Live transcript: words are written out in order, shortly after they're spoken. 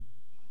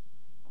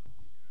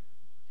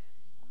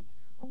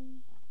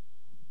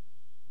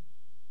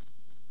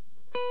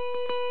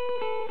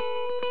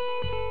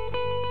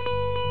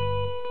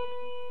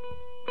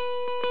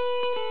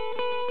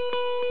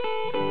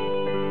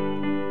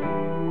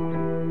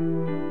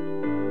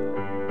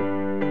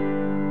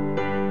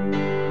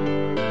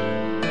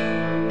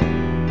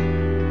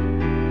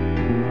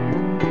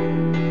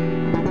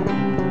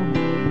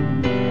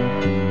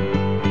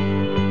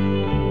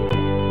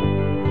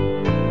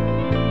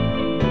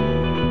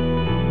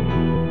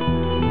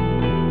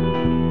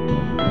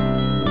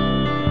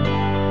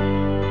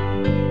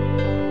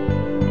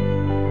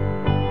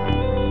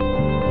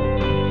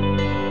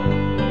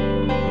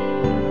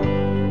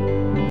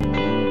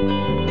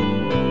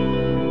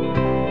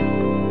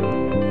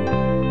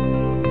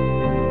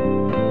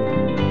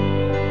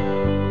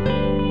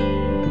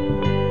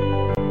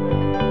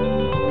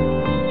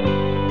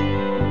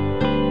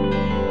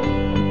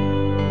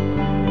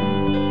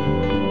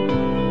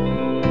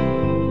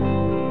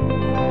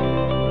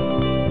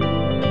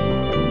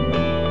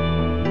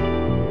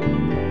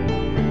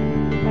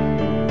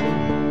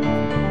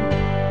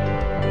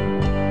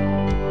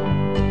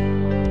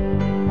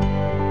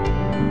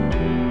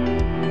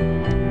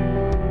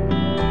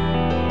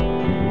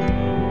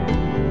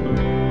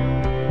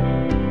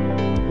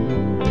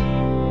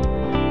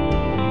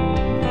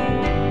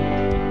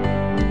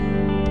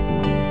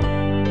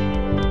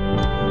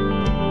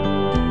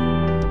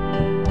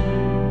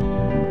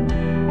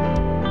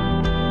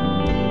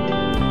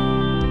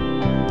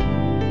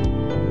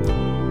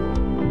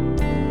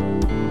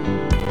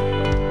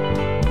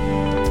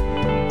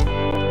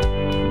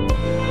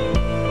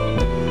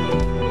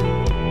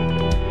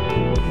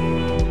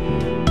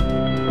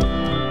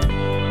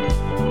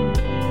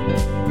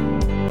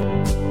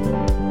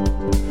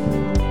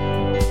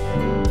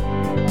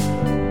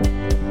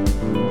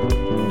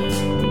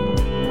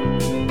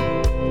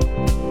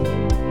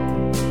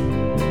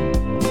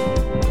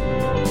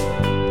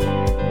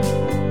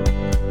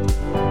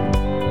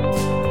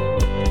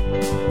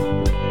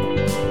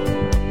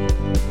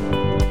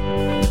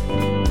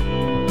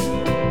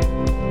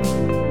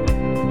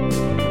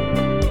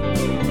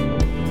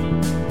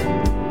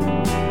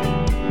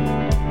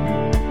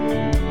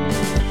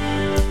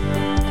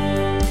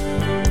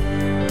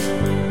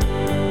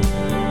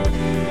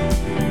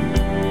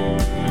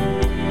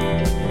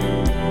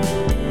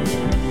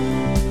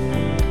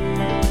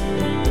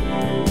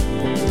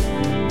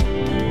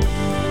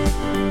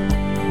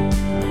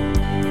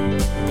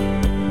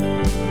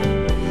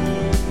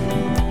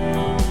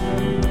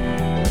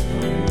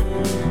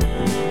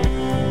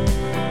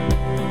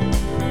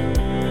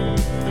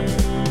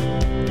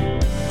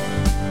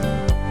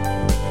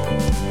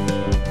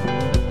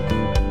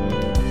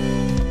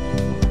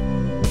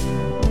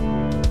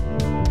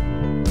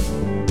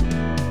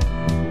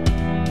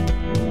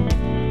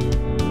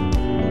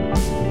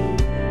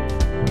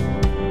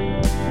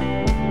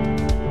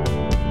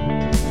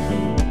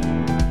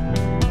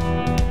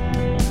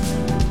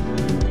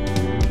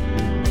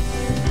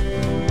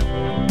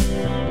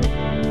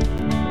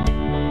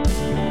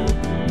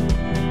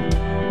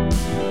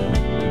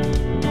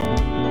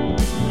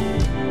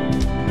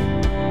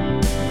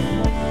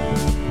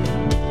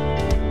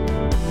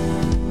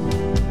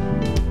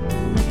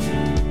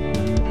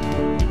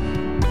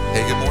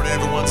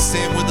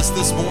stand with us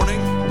this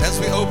morning as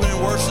we open in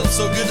worship.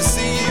 So good to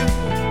see you.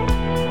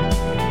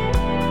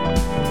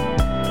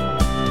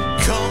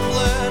 Come,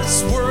 let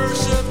us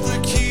worship the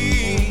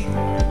King.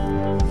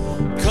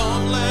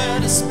 Come,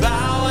 let us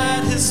bow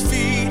at his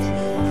feet,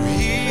 for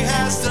he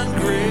has done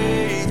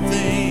great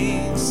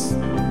things.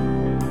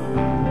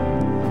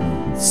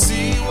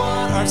 See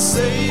what our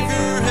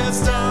Savior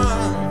has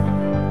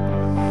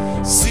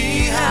done.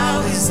 See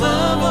how his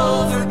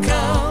love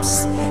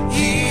overcomes.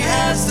 He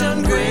has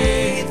done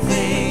great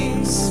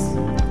things.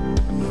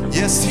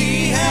 Yes,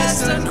 he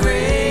has done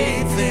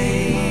great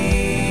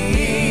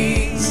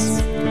things.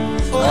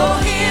 Oh,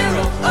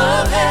 hero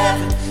of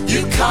heaven,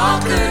 you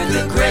conquered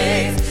the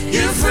grave.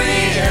 You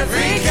free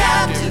every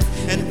captive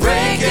and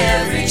break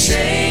every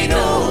chain,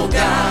 oh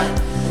God.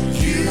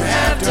 You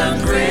have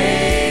done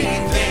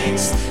great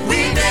things.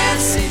 We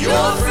dance in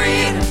your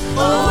freedom,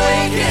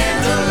 awake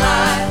and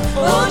alive.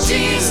 Oh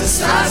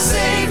Jesus, our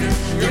Savior,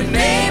 your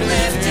name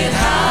lifted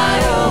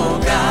high, oh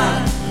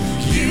God.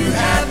 You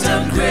have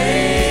done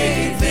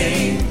great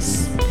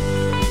things.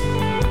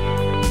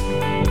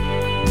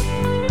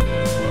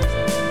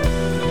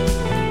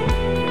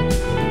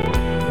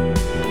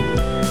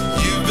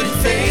 You've been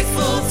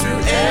faithful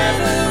through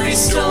every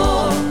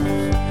storm.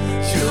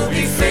 You'll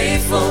be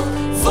faithful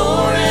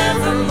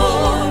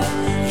forevermore.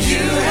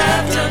 You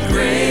have done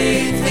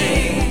great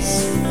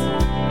things,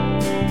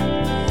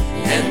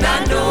 and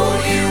I know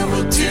you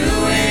will do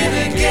it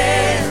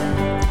again.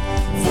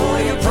 For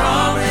your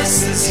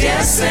promises,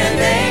 yes and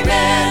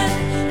amen.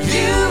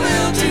 You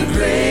will do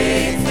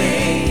great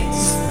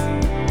things.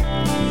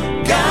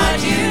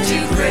 God, you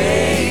do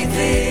great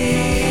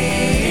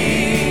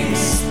things.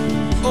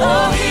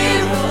 Oh,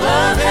 hero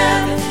of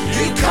heaven,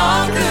 you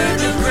conquered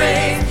the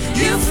grave.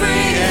 You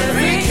freed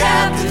every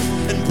captive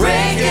and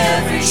break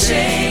every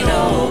chain,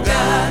 oh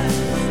God.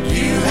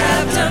 You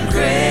have done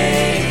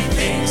great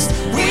things.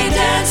 We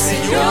dance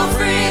in your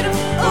freedom,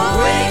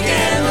 awake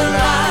and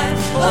alive.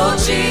 Oh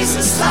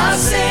Jesus, our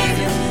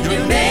Savior,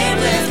 your name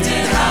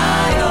lifted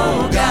high,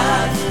 oh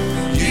God.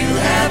 You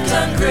have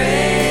done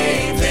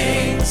great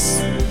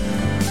things.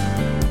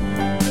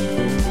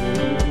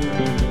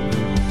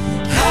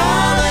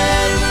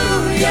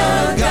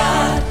 Hallelujah,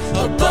 God,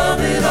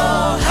 above it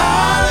all.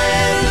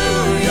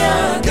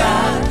 Hallelujah,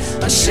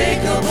 God,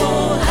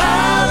 unshakable.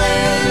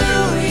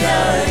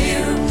 Hallelujah,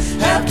 you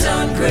have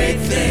done great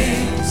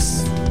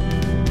things.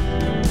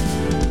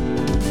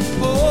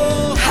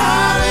 Oh,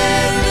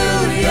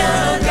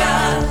 hallelujah,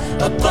 God,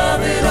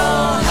 above it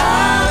all.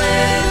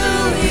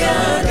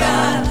 Hallelujah,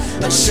 God,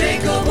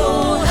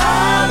 unshakable.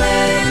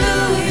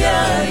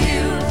 Hallelujah,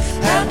 you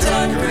have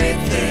done great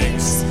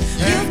things.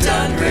 You've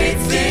done great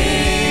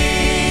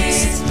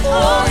things.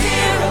 Oh,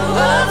 hero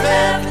of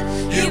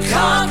heaven, you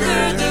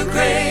conquered the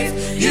grave.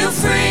 You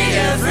free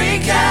every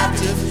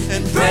captive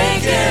and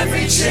break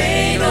every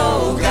chain,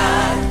 oh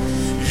God.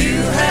 You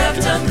have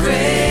done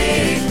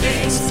great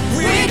things.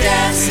 We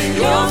dance in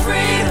your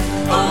freedom,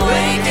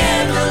 awake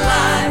and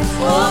alive.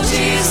 Oh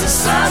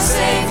Jesus, our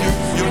Savior,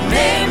 your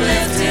name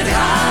lifted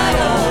high,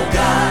 oh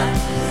God.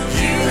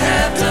 You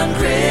have done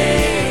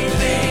great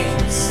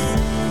things.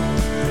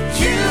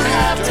 You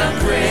have done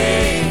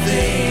great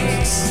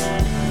things.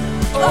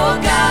 Oh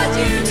God,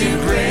 you do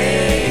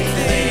great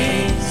things.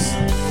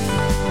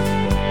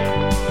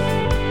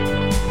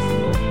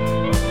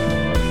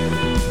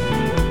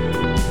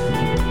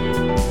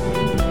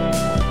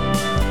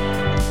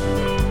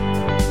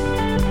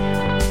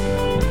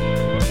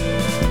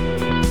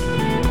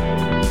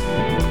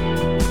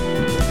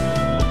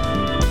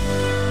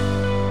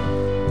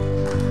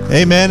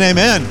 Amen,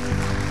 amen.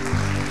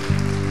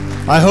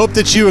 I hope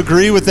that you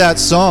agree with that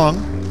song,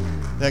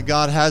 that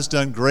God has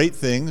done great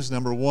things.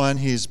 Number one,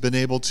 he's been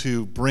able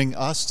to bring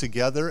us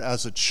together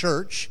as a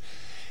church,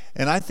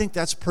 and I think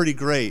that's pretty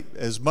great.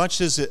 As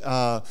much as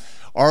our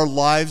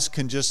lives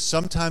can just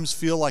sometimes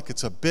feel like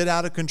it's a bit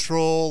out of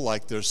control,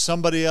 like there's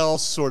somebody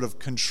else sort of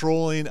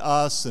controlling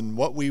us and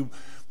what we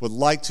would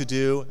like to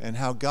do, and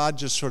how God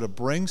just sort of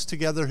brings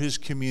together his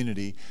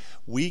community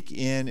week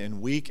in and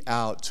week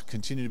out to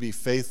continue to be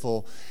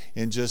faithful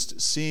in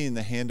just seeing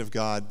the hand of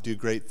God do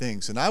great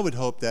things. And I would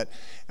hope that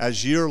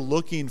as you're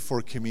looking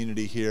for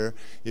community here,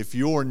 if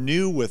you're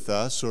new with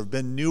us or have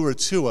been newer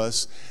to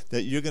us,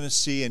 that you're going to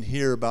see and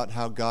hear about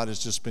how God has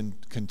just been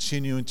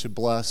continuing to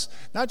bless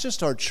not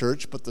just our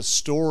church, but the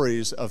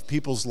stories of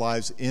people's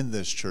lives in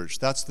this church.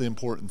 That's the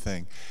important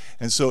thing.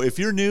 And so if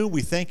you're new,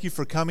 we thank you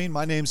for coming.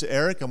 My name's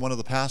Eric. I'm one of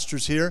the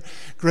pastors here.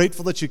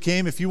 Grateful that you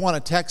came. If you want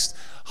to text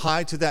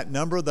hi to that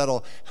number,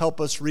 that'll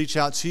help us reach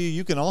out to you.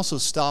 You can also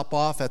stop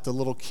off at the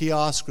little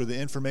kiosk or the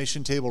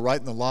information table right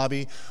in the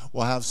lobby.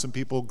 We'll have some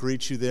people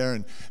greet you there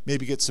and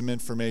maybe get some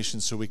information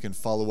so we can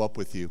follow up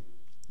with you.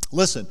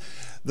 Listen,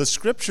 the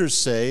scriptures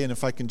say, and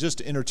if I can just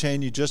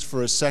entertain you just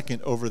for a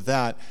second over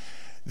that,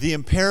 the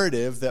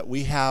imperative that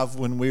we have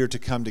when we are to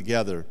come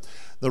together.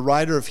 The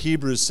writer of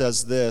Hebrews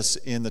says this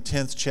in the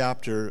 10th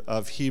chapter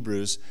of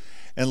Hebrews,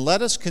 "And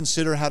let us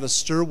consider how to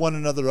stir one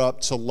another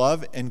up to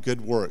love and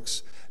good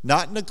works,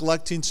 not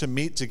neglecting to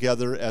meet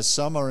together as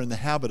some are in the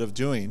habit of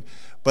doing,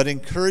 but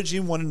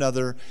encouraging one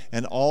another,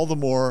 and all the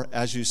more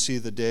as you see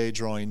the day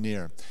drawing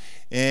near.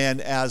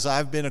 And as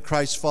I've been a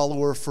Christ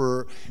follower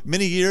for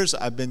many years,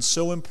 I've been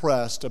so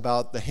impressed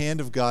about the hand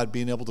of God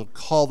being able to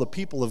call the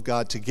people of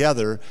God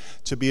together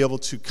to be able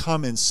to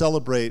come and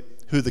celebrate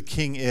who the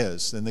King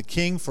is. And the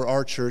King for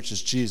our church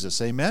is Jesus.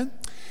 Amen?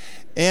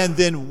 And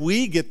then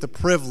we get the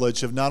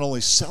privilege of not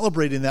only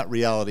celebrating that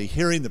reality,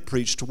 hearing the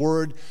preached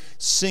word,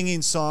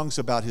 singing songs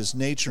about his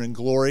nature and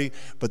glory,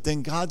 but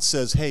then God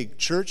says, hey,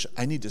 church,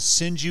 I need to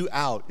send you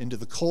out into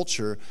the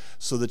culture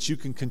so that you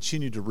can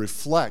continue to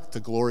reflect the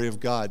glory of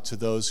God to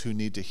those who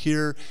need to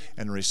hear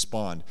and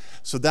respond.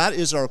 So that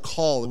is our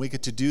call, and we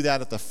get to do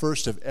that at the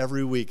first of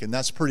every week, and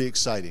that's pretty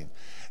exciting.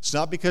 It's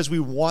not because we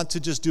want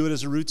to just do it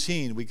as a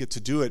routine. We get to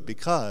do it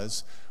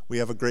because we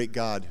have a great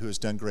God who has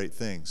done great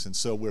things, and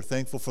so we're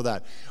thankful for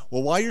that.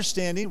 Well, while you're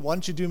standing, why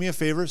don't you do me a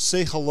favor?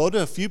 Say hello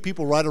to a few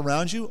people right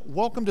around you.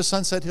 Welcome to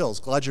Sunset Hills.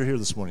 Glad you're here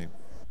this morning.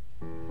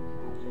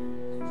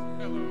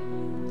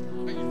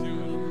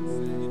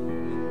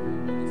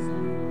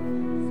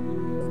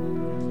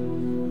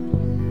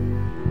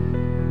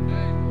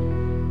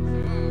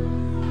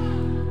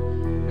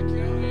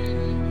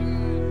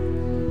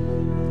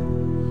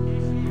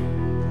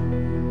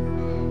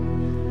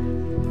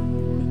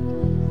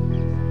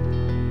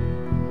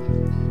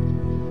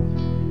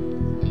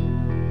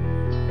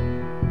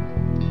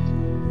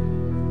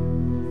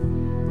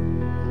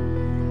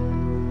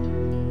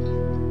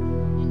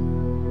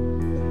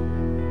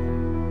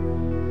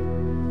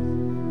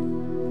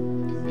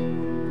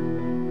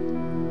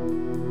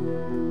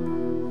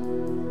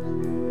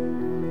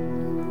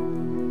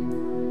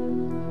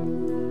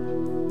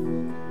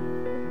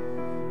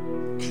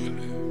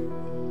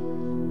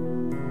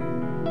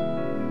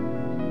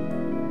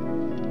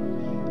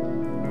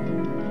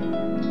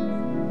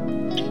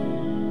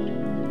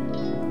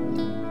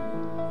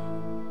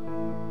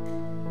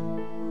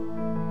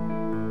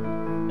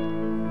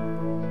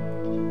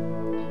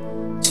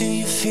 Do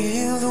you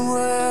feel the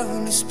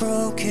world is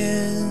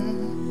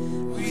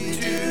broken? We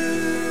do.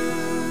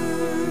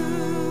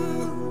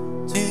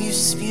 Do you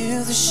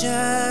feel the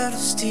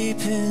shadows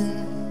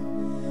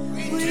deepen?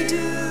 We do.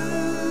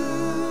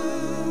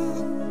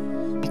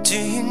 Do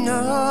you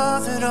know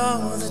that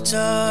all the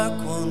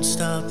dark won't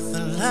stop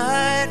the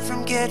light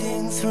from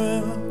getting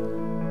through?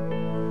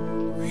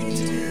 We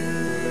do.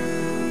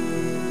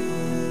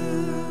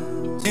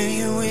 Do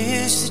you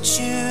wish that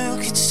you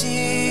could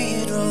see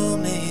it all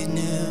made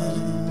new?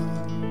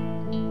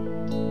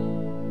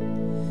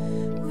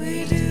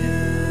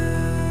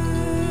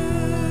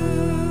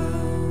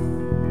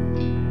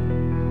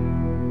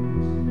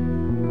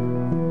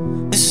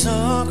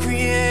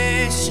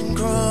 Creation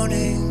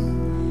groaning,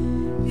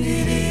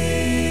 it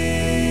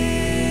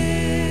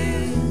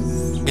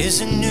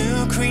is a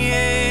new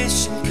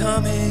creation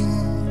coming.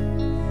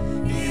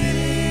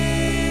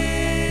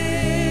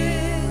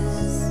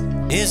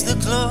 It is the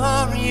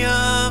glory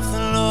of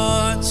the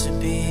Lord to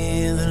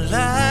be the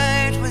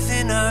light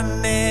within our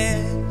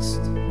midst.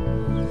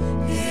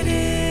 It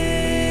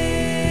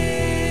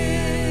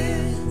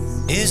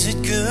is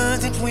it good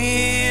that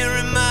we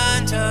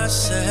remind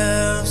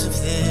ourselves of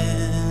this?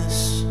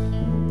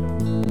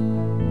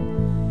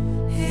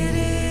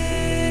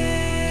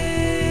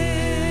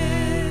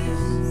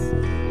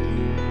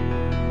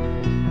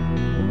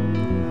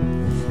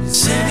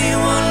 Is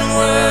anyone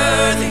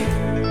worthy?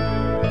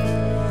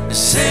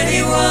 Is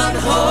anyone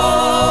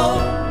whole?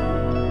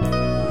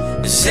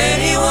 Is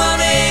anyone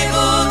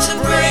able to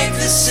break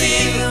the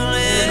seal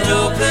and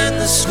open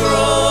the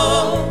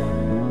scroll?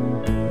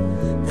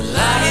 The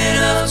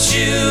Lion of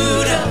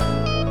Judah,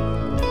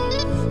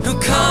 who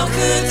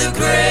conquered the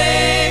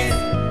grave.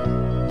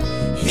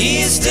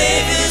 He is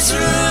David's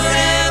root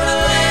and the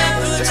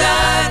Lamb who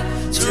died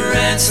to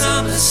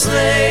ransom the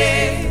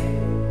slave.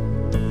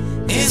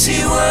 Is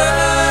he worthy?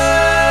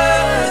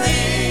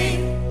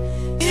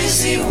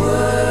 Is he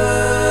worthy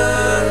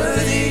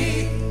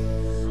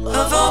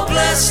of all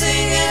blessing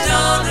and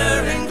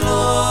honor and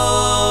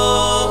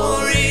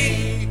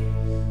glory?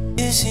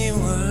 Is he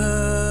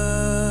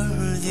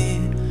worthy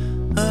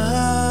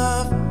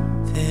of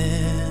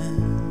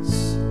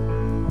this?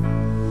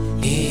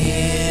 He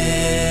is.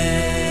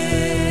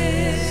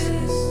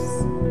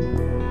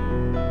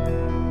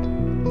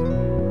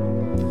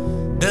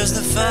 Does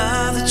the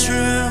Father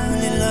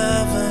truly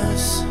love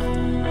us?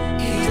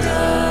 He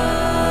does.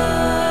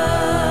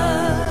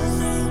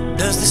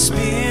 Does the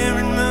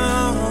Spirit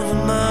move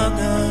among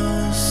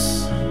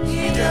us?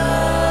 He does.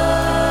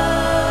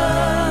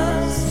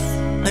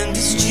 And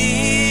is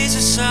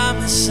Jesus our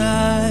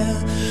Messiah?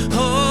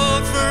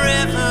 Hold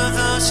forever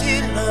those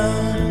he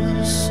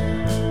loves?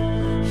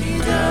 He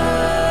does.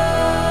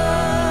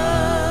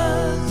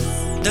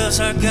 Does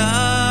our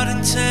God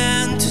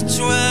intend to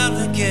dwell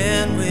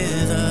again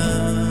with us?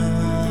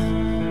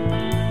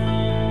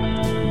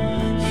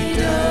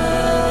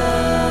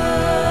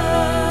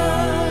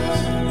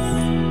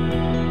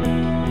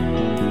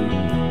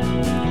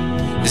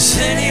 Is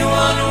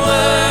anyone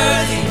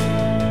worthy?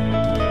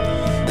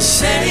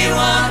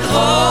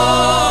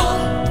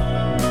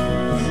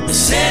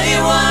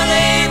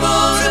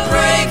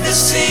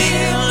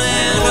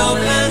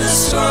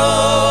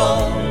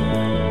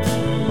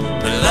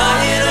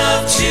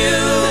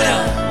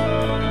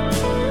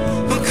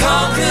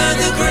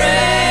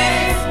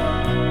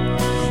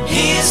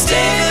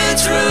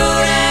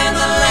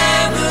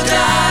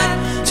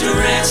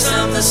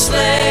 the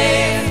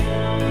slave,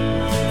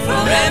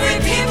 from every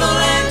people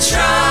and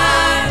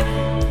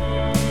tribe,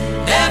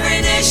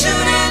 every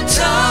nation and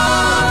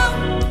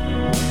tongue.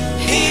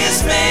 He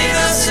has made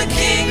us a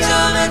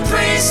kingdom and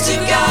praise to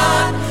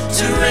God,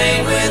 to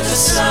reign with the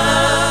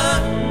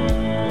Son.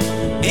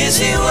 Is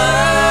He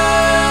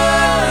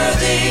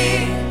worthy?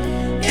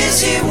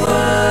 Is He worthy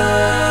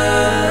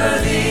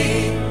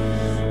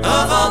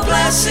of all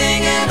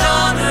blessing and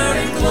honor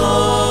and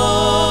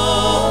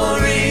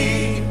glory?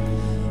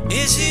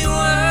 Is He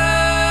worthy?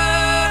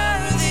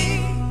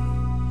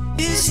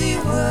 Is He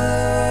worthy?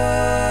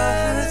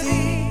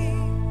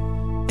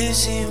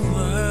 Is He worthy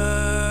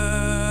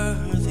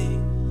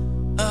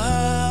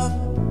of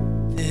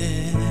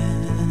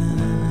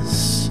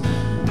this?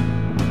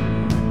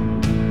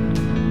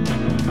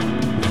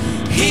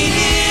 He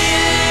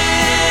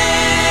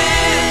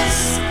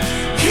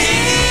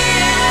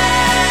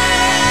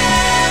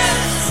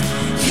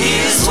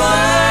is worthy.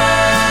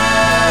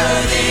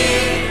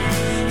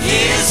 He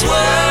is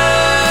worthy.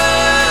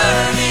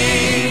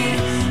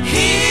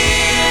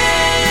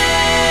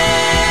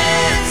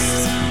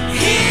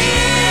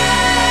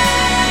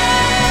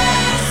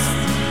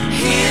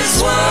 He is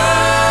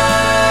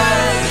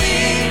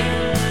worthy.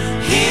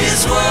 He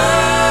is worthy.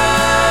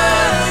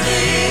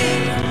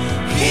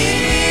 He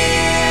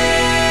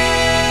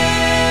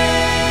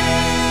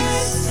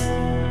is.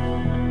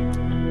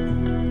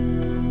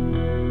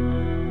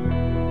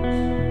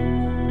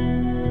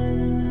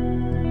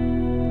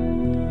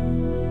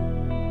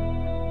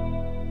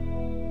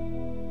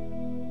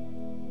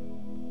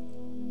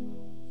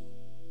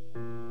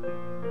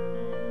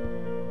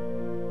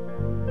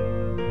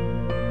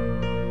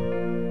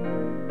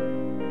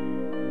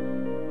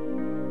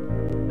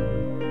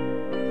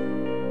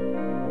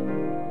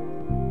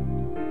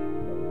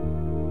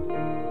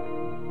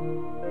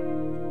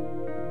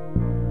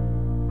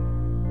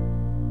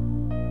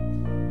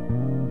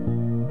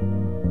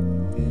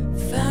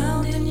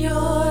 Found in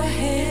your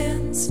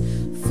hands,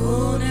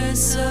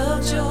 fullness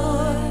of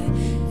joy,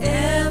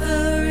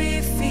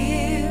 every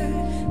fear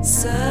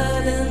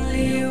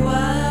suddenly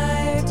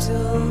wiped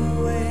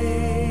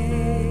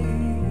away.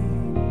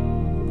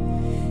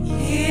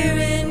 Here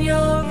in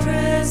your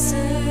presence,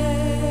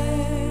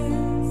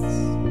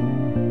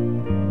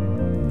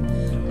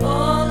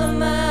 all of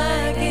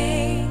my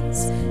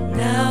gains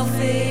now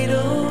fade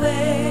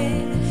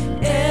away.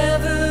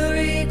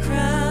 Every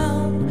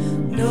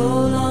crown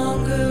no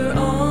longer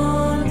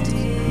on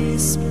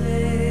display.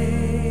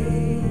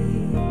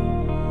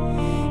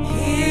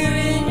 Here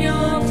in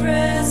your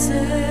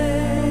presence,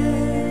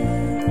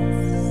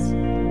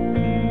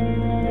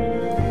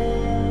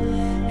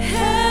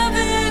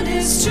 heaven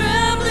is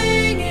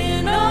trembling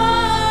in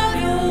all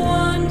your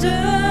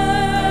wonder.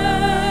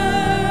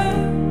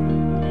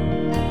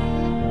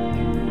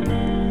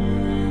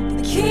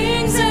 The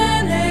kings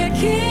and their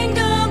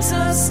kingdoms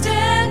are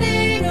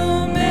standing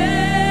amazed.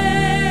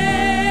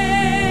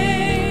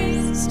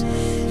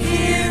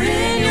 Here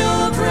in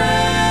your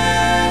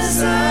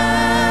presence,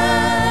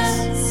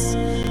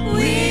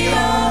 we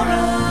are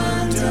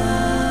undone.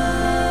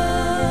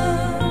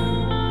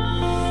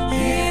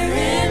 Here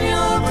in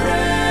your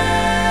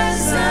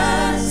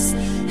presence,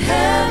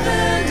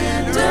 heaven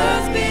and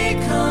earth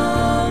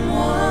become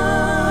one.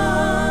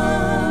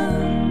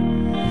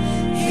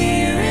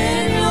 Here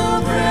in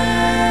your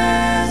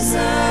presence,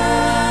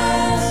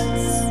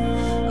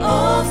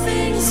 all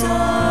things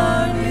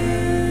are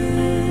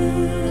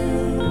new.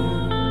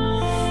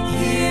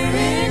 Here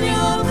in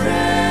your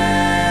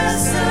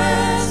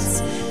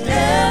presence,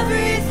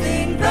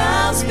 everything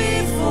bows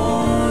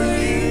before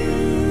you.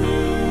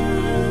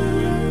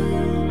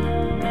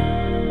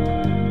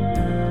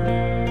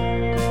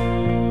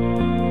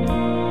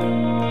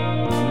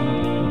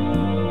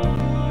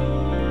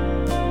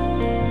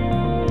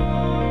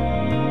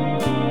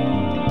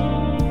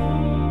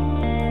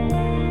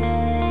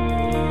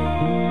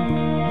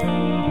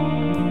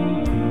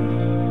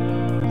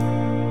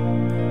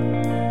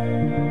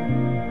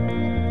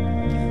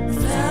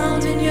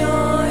 Found in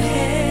your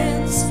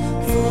hands,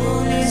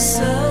 fullness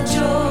of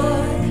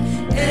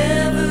joy,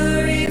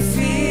 every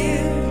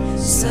fear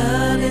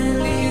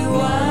suddenly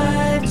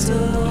wiped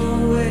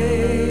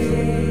away.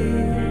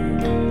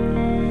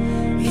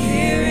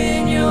 Here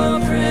in your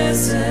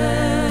presence,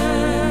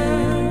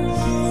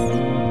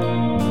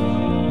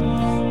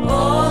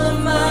 all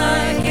of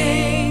my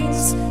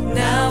gains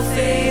now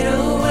fade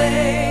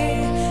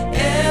away.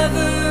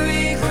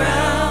 Every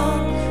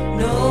crown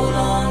no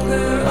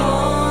longer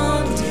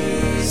on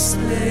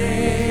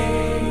display.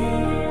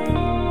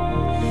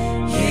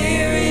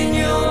 Here in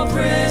your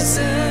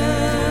presence,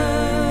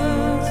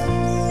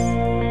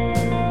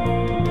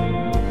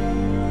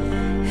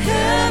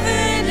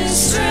 heaven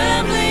is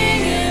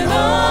trembling in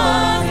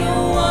all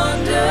your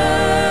wonder.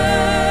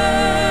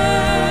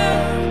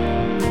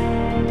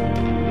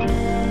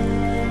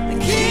 The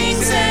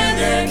kings and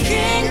their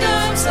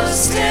kingdoms are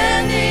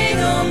standing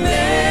amazed.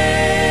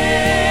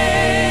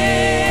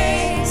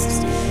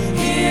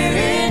 Here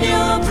in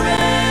your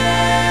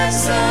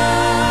presence,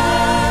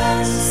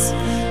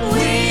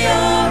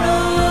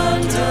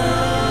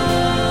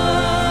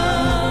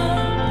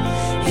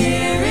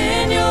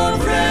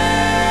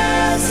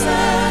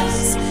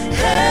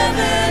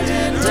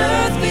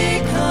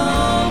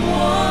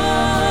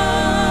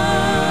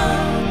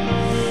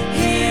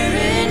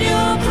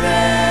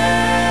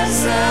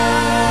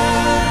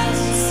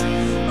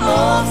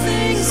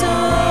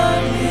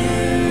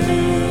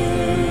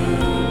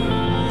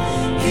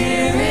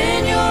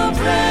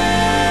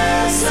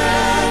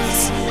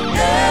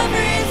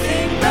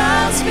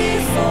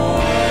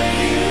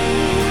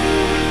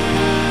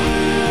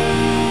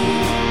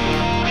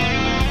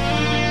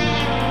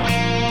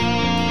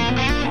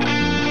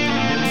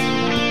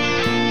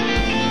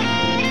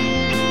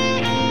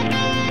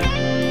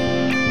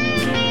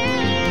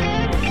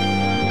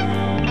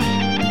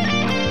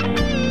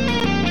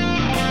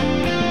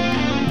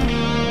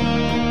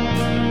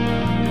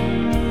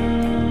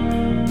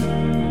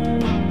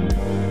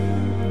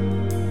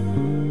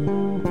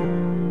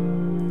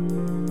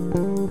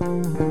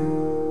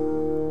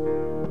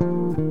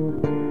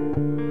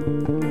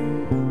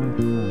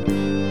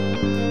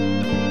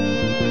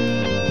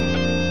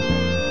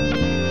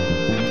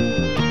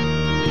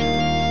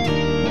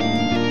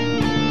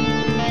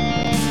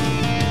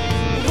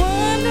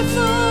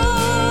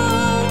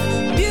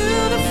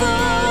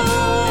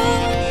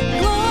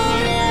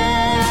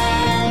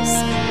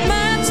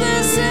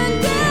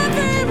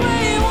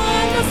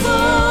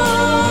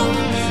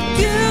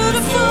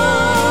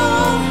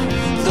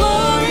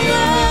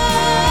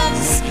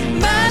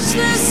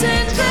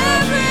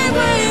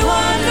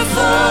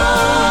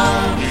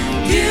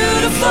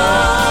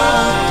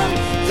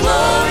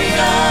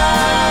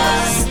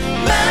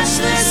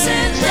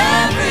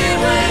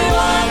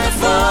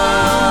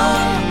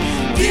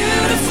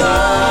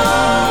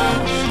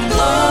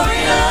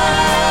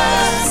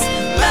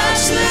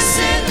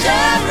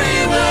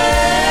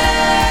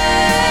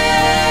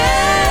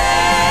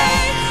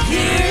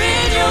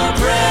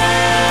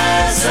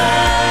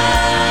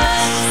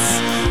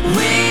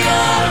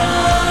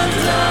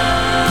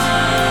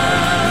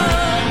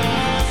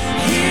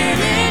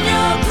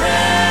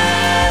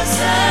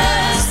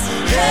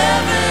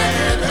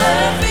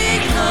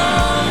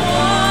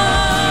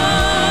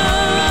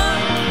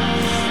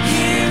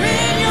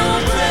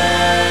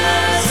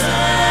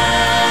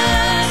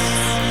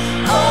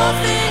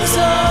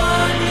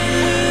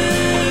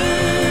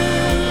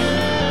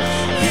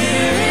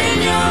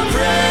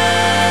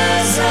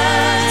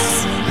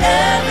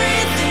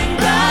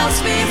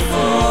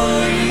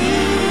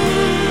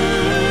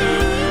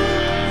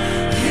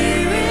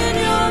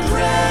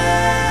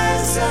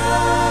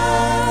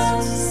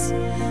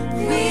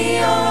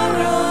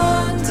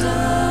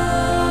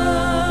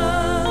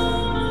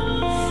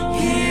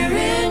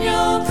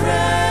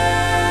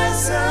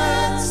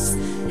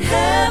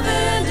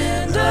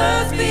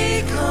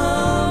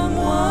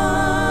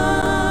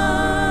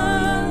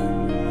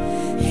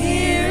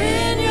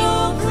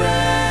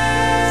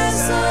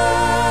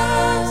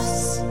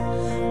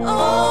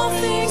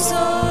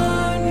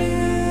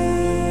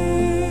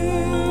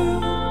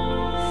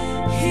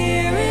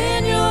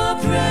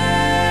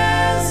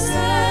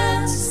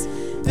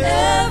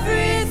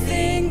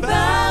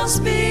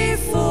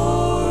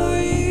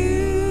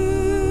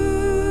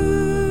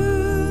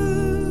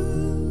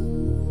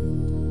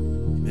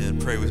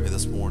 pray with me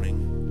this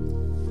morning?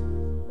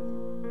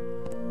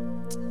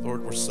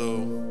 Lord, we're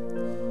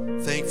so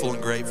thankful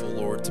and grateful,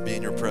 Lord, to be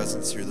in your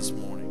presence here this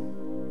morning.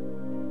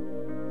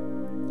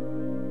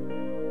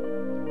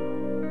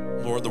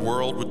 Lord, the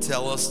world would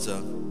tell us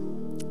to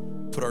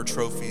put our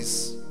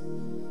trophies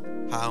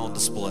high on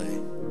display,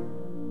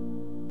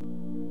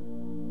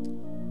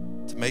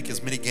 to make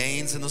as many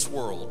gains in this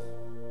world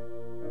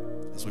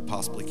as we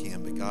possibly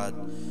can. But God,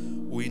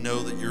 we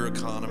know that your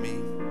economy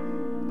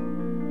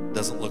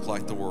doesn't look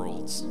like the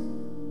world's. So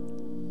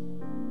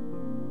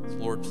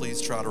Lord,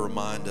 please try to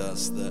remind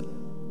us that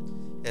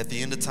at the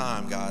end of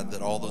time, God,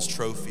 that all those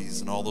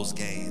trophies and all those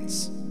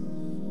gains,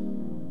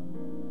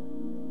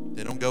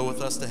 they don't go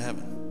with us to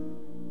heaven,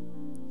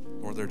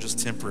 or they're just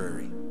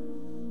temporary.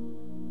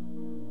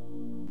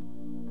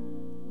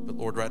 But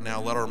Lord, right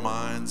now, let our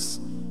minds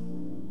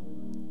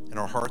and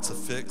our hearts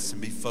affix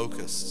and be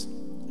focused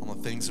on the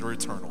things that are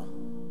eternal.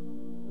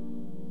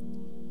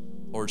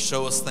 Lord,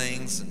 show us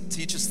things and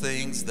teach us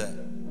things that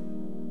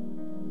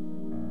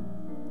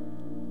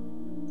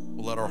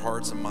will let our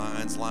hearts and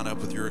minds line up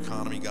with your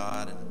economy,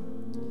 God. And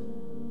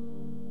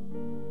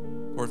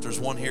Lord, if there's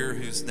one here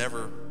who's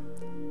never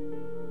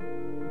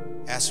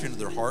asked you into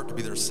their heart to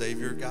be their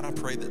Savior, God, I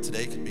pray that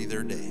today can be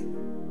their day.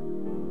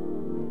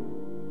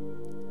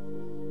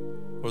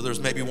 Or there's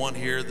maybe one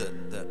here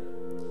that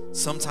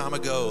some time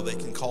ago they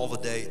can call the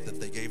date that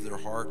they gave their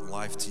heart and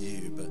life to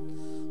you,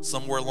 but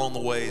somewhere along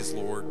the ways,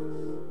 Lord,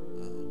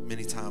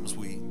 many times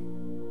we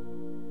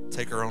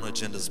take our own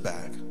agendas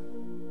back.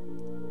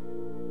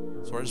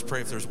 So I just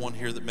pray if there's one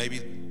here that maybe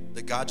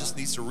that God just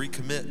needs to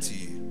recommit to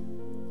you,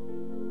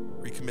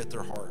 recommit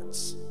their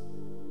hearts,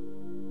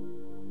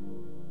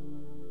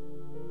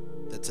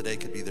 that today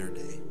could be their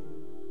day.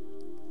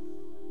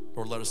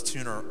 Lord, let us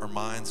tune our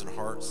minds and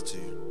hearts to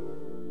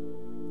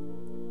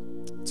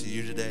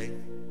you today.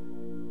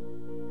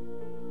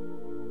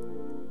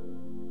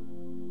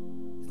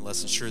 And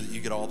let's ensure that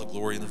you get all the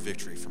glory and the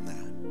victory from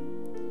that.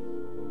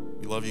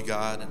 We love you,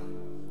 God,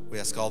 and we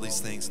ask all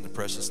these things in the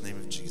precious name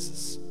of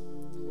Jesus.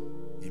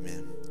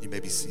 Amen. You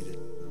may be seated.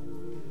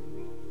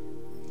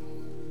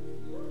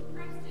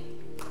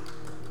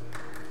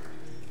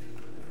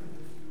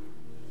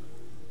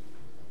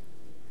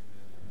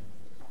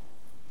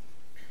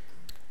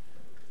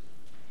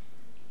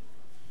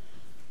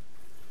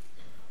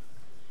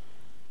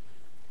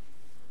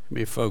 How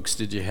many folks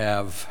did you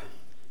have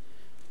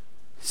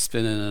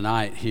spending the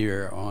night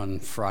here on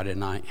Friday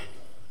night?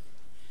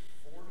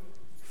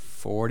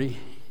 40?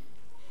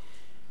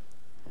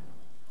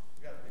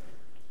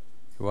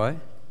 What?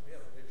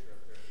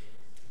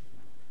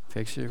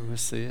 Picture? We'll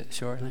see it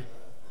shortly.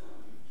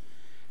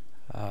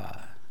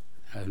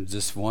 I'm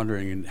just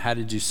wondering, how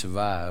did you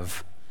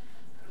survive?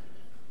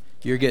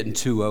 You're getting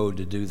too old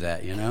to do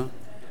that, you know?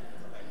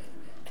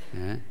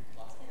 Yeah.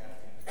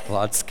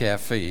 Lots of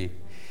caffeine.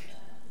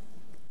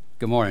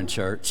 Good morning,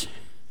 church.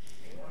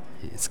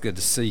 It's good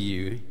to see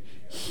you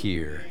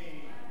here.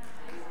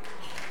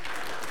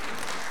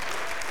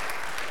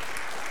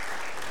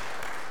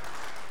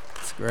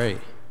 It's great.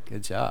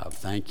 Good job.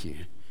 Thank you.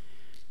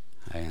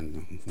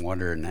 I'm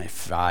wondering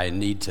if I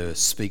need to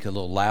speak a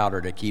little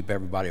louder to keep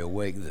everybody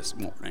awake this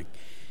morning.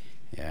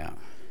 Yeah.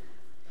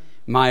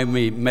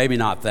 Maybe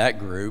not that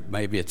group.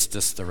 Maybe it's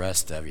just the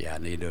rest of you. I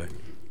need to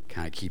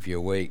kind of keep you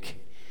awake.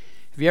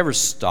 Have you ever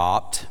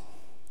stopped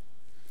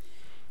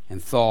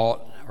and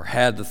thought, or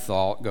had the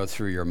thought go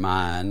through your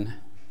mind,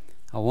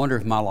 I wonder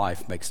if my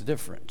life makes a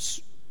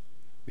difference?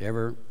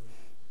 Has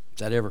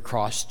that ever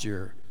crossed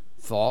your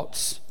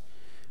thoughts?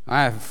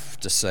 I have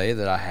to say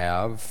that I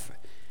have.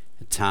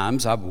 At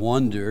times I've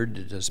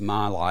wondered, has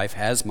my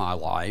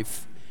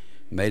life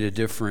made a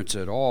difference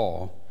at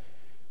all?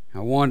 I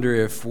wonder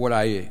if what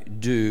I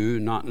do,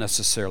 not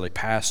necessarily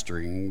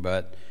pastoring,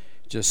 but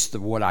just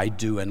what I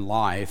do in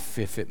life,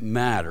 if it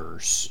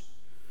matters.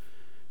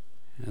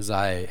 As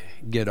I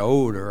get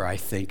older, I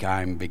think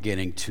I'm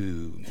beginning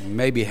to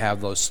maybe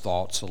have those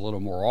thoughts a little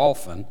more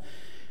often.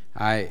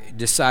 I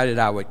decided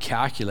I would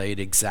calculate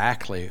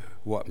exactly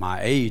what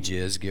my age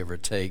is, give or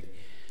take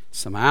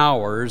some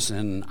hours,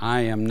 and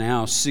I am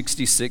now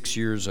 66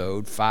 years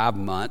old, 5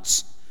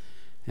 months,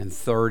 and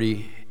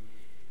 30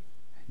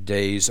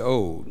 days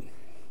old.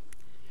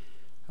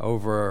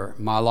 Over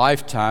my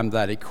lifetime,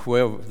 that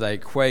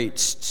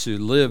equates to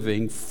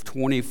living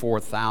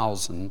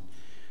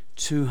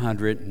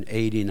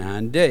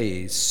 24,289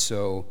 days.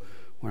 So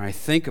when I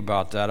think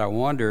about that, I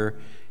wonder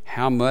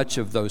how much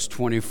of those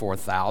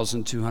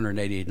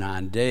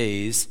 24,289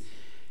 days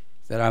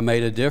that I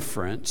made a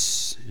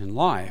difference in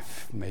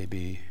life,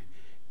 maybe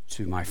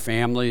to my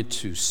family,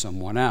 to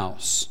someone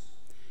else.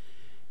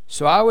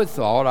 So I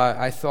thought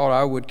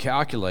I would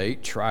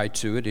calculate, try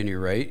to at any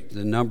rate,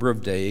 the number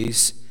of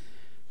days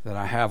that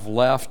I have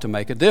left to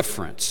make a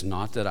difference.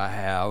 Not that I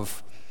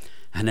have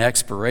an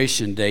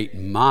expiration date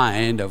in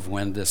mind of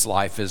when this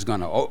life is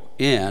going to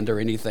end or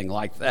anything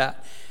like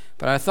that.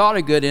 But I thought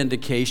a good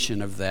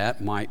indication of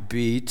that might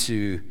be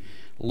to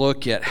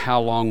look at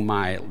how long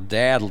my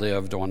dad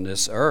lived on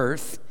this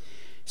earth.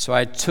 So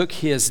I took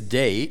his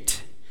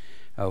date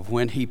of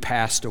when he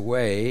passed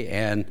away,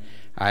 and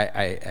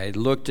I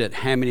looked at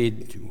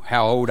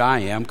how old I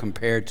am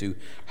compared to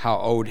how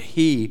old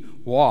he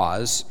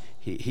was.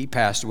 He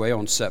passed away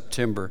on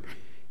September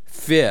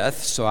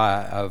 5th,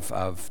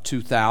 of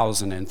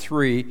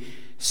 2003.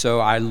 So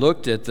I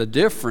looked at the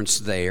difference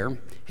there.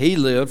 He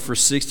lived for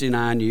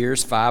 69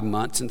 years, 5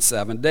 months, and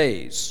 7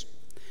 days.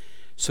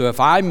 So if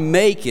I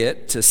make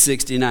it to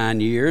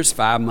 69 years,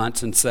 5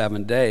 months, and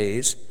 7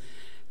 days,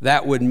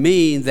 that would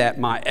mean that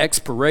my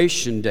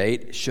expiration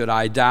date, should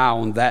I die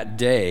on that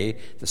day,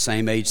 the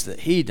same age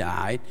that he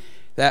died,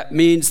 that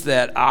means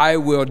that I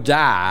will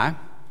die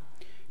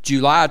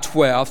July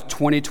 12th,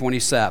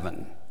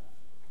 2027.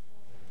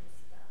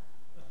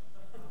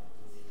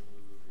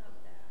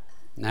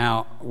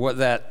 Now, what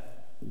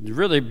that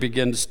really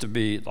begins to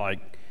be like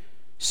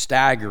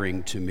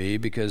staggering to me,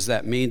 because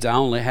that means I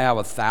only have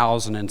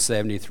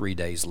 1,073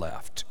 days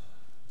left.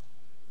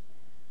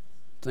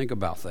 Think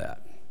about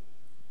that.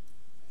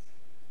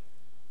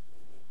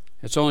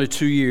 It's only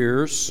 2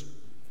 years,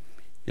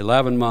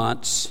 11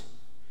 months,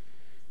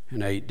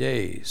 and 8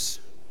 days.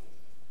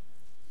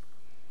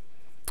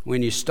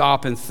 When you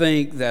stop and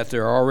think that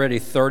there are already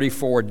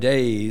 34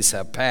 days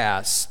have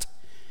passed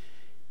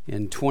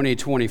in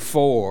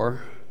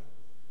 2024,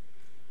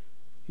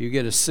 you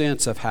get a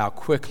sense of how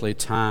quickly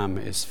time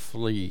is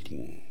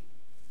fleeting.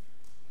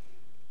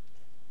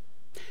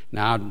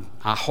 Now,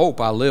 I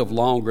hope I live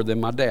longer than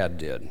my dad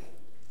did,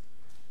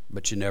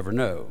 but you never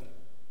know.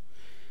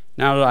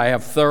 Now that I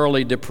have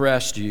thoroughly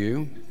depressed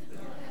you,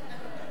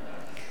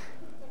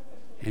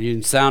 and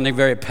you're sounding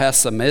very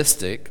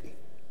pessimistic,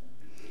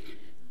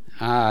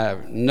 I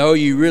know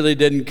you really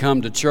didn't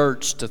come to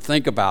church to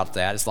think about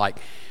that. It's like,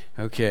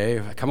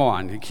 okay, come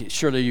on,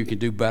 surely you can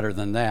do better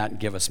than that and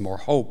give us more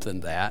hope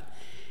than that.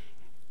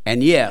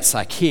 And yes,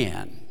 I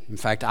can. In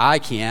fact, I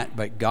can't,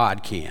 but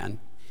God can.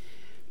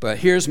 But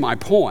here's my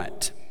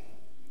point,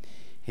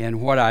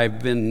 and what I've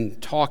been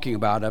talking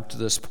about up to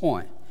this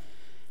point.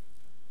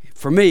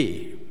 For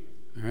me,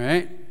 all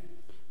right,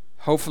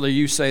 hopefully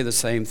you say the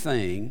same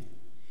thing.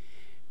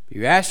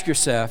 You ask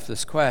yourself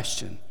this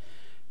question: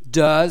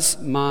 does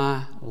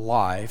my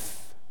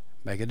life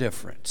make a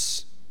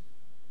difference?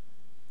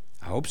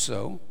 I hope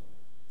so.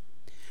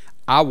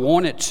 I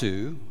want it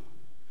to.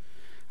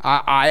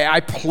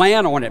 I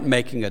plan on it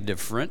making a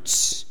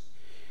difference.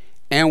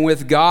 And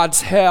with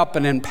God's help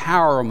and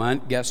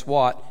empowerment, guess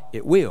what?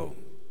 It will.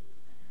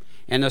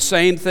 And the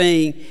same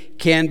thing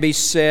can be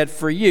said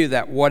for you,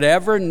 that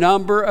whatever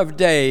number of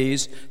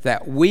days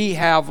that we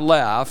have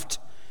left,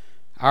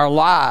 our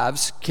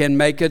lives can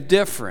make a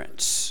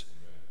difference.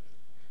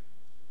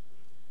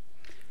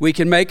 We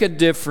can make a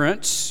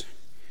difference.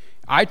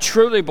 I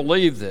truly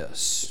believe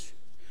this.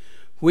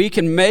 We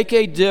can make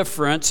a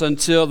difference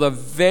until the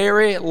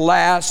very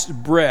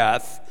last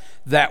breath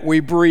that we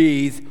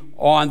breathe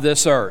on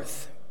this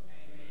earth.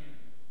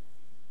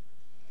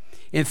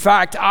 In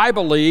fact, I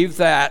believe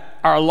that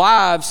our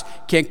lives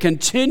can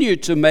continue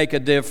to make a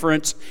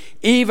difference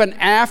even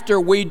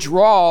after we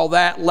draw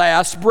that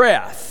last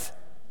breath,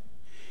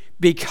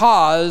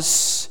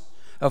 because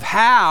of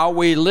how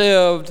we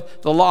lived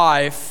the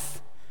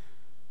life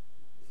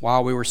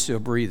while we were still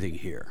breathing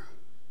here.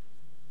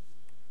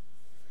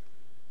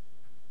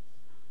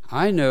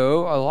 I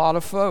know a lot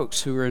of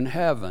folks who are in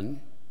heaven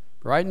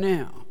right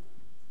now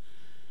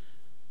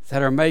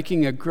that are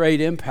making a great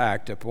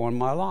impact upon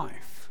my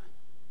life.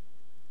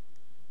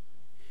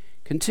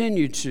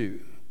 Continue to.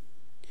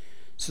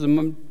 So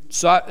the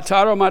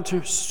title of my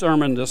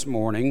sermon this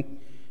morning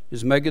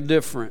is Make a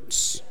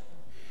Difference,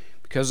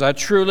 because I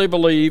truly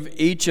believe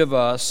each of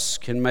us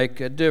can make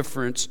a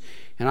difference,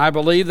 and I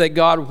believe that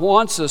God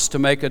wants us to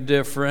make a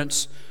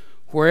difference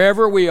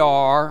wherever we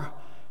are.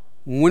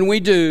 When we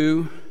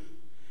do,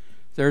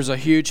 there's a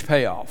huge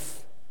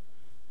payoff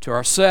to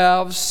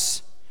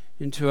ourselves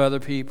and to other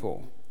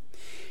people.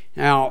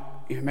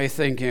 Now, you may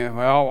think,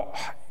 well,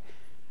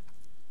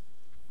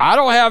 I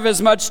don't have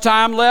as much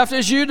time left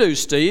as you do,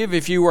 Steve,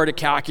 if you were to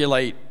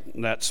calculate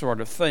that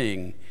sort of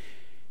thing.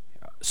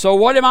 So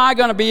what am I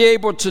going to be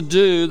able to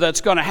do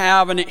that's going to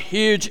have a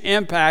huge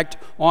impact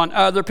on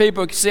other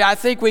people? See, I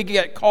think we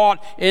get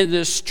caught in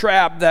this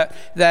trap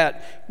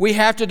that we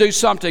have to do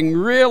something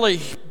really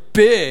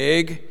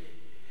big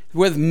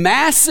with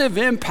massive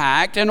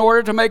impact in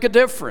order to make a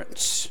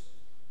difference.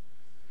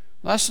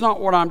 That's not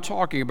what I'm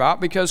talking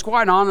about, because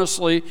quite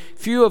honestly,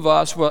 few of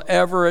us will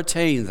ever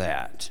attain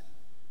that.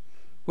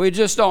 We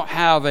just don't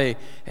have a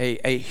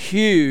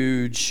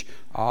huge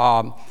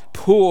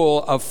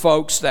pool of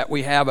folks that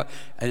we have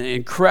an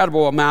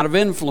incredible amount of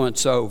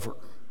influence over.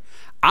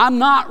 I'm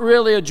not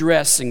really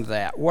addressing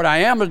that. What I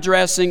am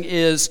addressing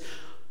is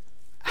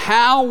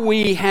how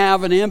we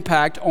have an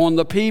impact on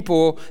the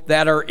people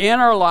that are in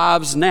our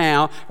lives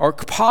now, or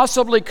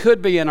possibly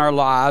could be in our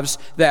lives,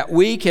 that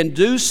we can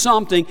do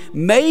something,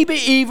 maybe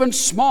even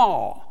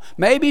small.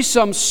 Maybe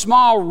some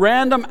small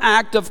random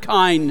act of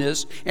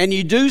kindness, and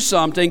you do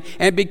something,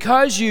 and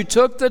because you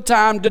took the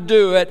time to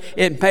do it,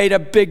 it made a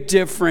big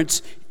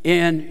difference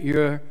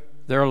in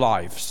their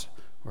lives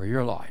or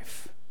your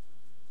life.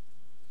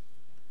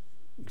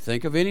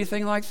 think of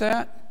anything like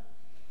that?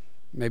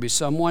 Maybe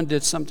someone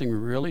did something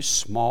really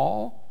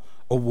small,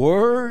 a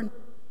word,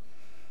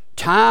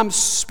 time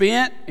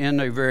spent in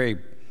a very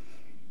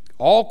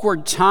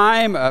awkward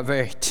time, a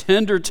very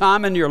tender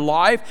time in your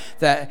life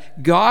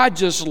that God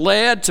just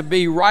led to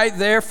be right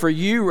there for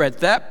you at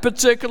that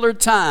particular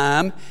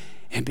time.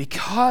 And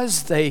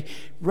because they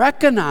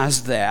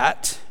recognized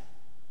that,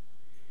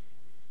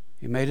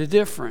 it made a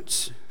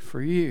difference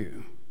for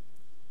you.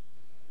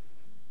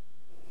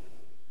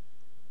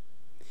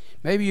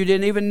 Maybe you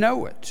didn't even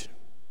know it.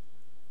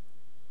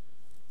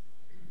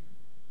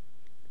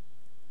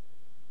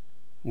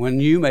 When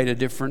you made a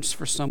difference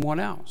for someone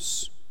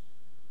else.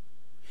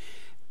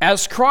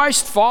 As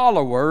Christ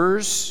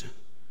followers,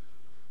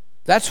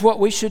 that's what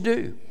we should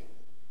do.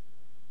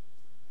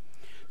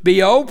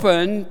 Be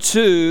open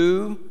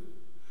to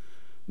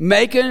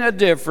making a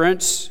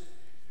difference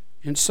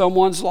in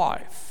someone's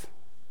life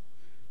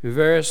in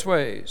various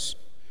ways.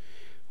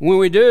 When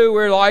we do,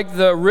 we're like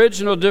the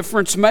original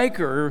difference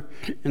maker,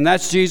 and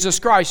that's Jesus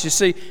Christ. You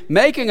see,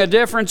 making a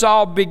difference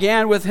all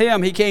began with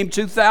Him. He came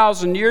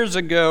 2,000 years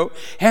ago,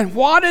 and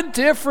what a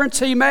difference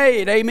He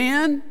made.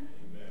 Amen?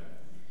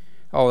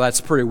 Oh, that's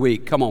pretty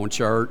weak. Come on,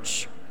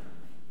 church.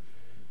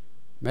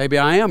 Maybe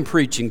I am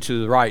preaching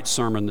to the right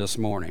sermon this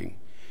morning.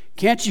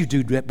 Can't you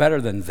do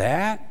better than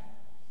that?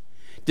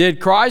 Did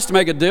Christ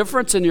make a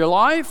difference in your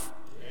life?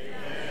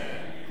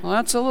 Amen. Well,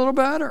 that's a little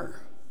better.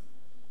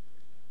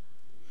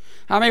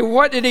 I mean,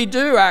 what did He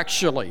do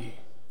actually?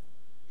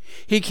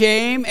 He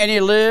came and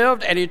He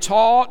lived and He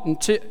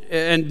taught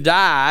and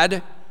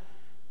died.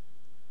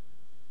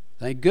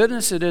 Thank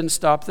goodness it didn't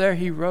stop there.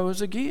 He rose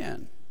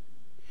again.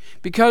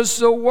 Because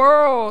the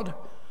world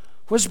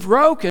was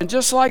broken,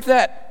 just like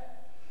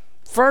that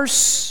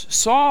first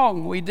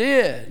song we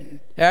did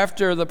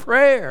after the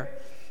prayer,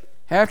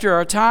 after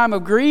our time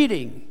of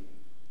greeting.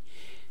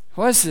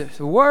 What's it?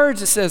 The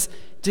words, it says,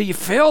 do you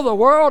feel the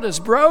world is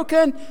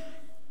broken?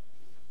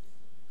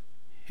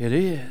 It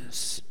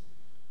is.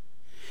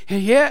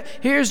 And yet,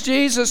 here's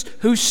Jesus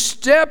who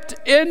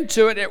stepped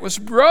into it. It was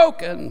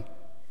broken,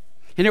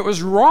 and it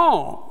was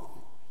wrong.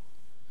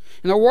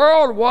 And the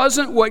world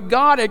wasn't what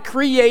God had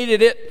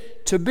created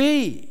it to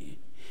be.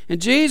 And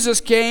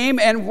Jesus came,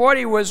 and what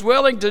He was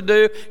willing to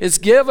do is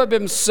give of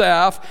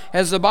Himself,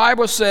 as the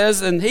Bible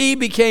says, and He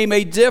became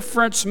a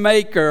difference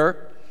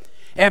maker.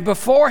 And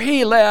before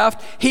He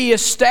left, He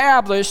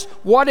established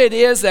what it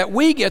is that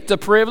we get the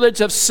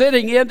privilege of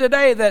sitting in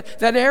today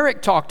that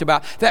Eric talked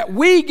about. That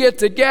we get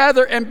to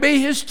gather and be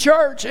His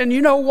church. And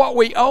you know what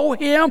we owe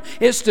Him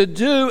is to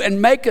do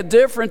and make a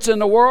difference in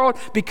the world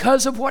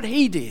because of what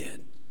He did.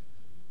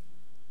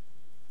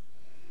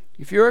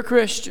 If you're a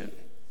Christian,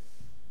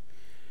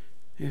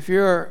 if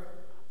you're a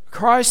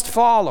Christ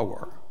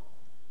follower,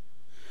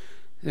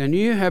 then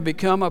you have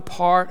become a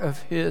part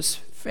of His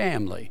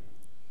family,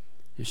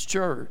 His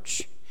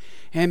church.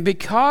 And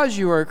because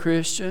you are a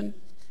Christian,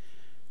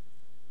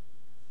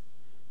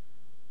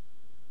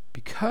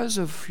 because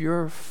of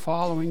your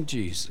following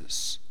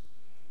Jesus,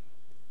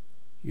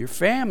 your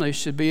family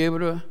should be able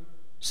to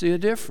see a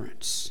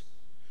difference.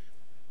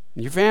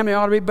 And your family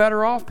ought to be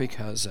better off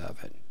because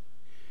of it.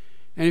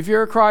 And if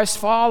you're a Christ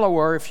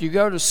follower, if you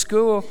go to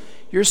school,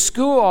 your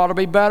school ought to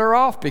be better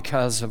off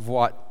because of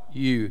what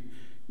you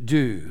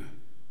do.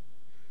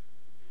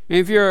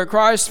 If you're a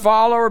Christ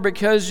follower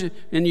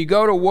and you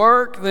go to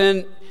work,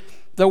 then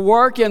the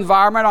work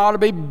environment ought to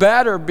be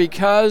better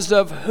because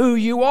of who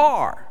you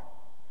are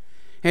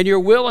and your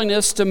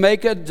willingness to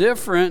make a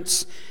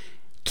difference.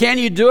 Can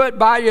you do it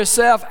by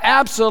yourself?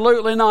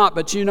 Absolutely not.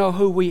 But you know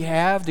who we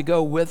have to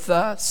go with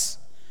us?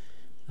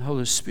 The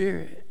Holy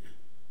Spirit.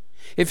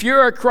 If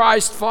you're a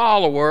Christ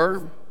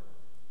follower,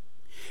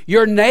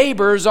 your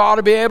neighbors ought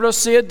to be able to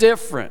see a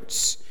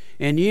difference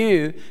in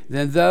you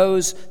than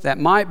those that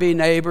might be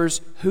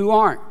neighbors who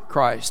aren't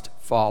Christ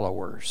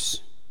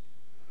followers.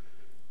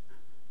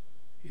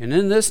 And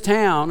in this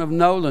town of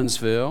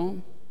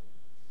Nolensville,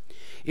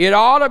 it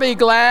ought to be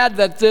glad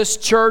that this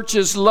church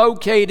is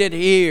located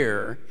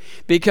here,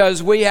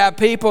 because we have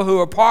people who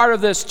are part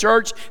of this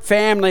church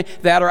family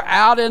that are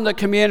out in the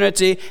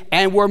community,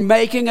 and we're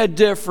making a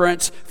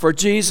difference for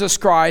Jesus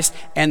Christ,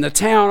 and the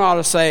town ought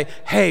to say,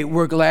 hey,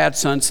 we're glad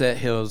Sunset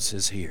Hills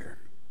is here.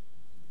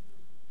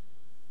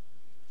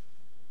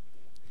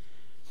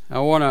 I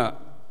want to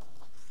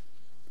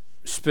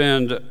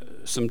spend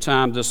some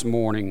time this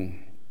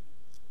morning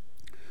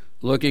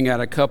looking at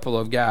a couple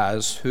of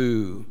guys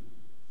who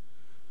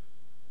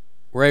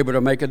were able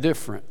to make a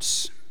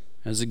difference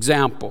as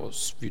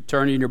examples. If you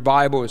turn in your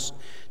Bibles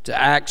to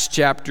Acts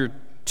chapter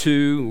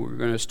 2, we're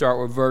going to start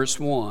with verse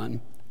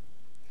 1.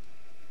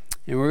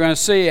 And we're going to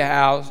see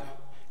how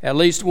at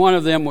least one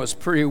of them was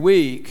pretty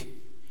weak,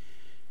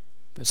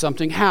 but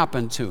something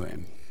happened to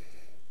him.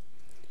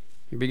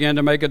 He began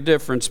to make a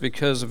difference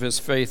because of his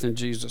faith in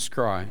Jesus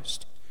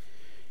Christ.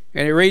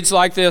 And it reads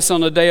like this: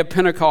 on the day of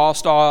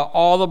Pentecost,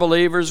 all the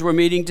believers were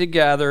meeting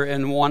together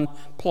in one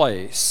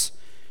place.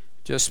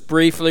 Just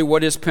briefly,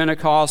 what is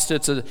Pentecost?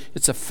 It's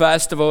a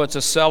festival. It's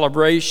a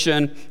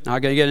celebration. I'm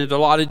not going to get into a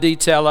lot of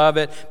detail of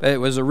it, but it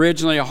was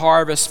originally a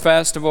harvest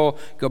festival.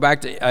 Go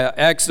back to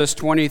Exodus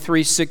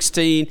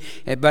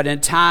 23:16. But in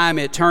time,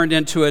 it turned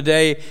into a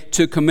day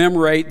to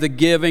commemorate the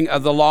giving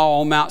of the law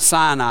on Mount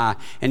Sinai.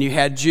 And you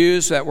had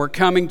Jews that were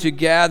coming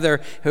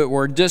together who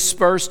were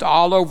dispersed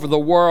all over the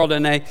world,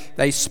 and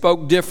they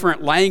spoke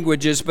different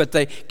languages, but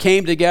they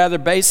came together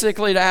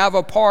basically to have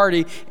a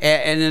party,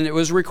 and then it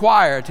was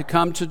required to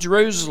come to Jerusalem.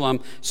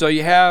 So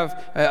you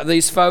have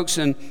these folks,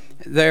 and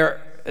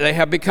they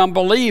have become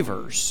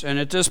believers. And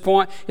at this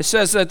point, it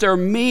says that they're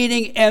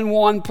meeting in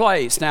one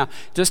place. Now,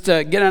 just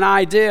to get an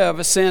idea of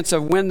a sense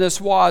of when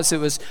this was, it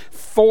was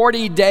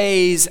 40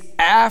 days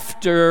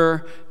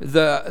after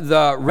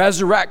the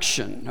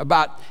resurrection,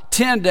 about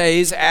 10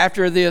 days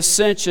after the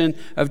ascension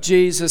of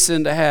Jesus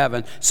into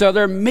heaven. So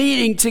they're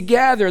meeting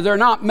together. They're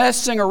not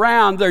messing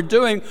around. They're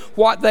doing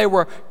what they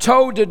were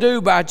told to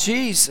do by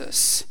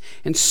Jesus.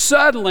 And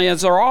suddenly,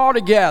 as they're all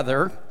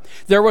together,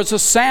 there was a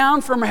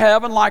sound from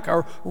heaven like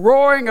a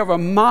roaring of a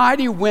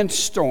mighty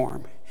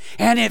windstorm,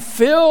 and it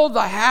filled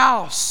the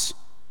house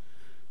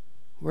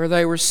where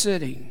they were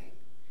sitting.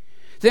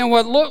 Then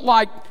what looked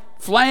like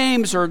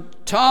flames or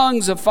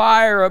tongues of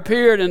fire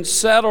appeared and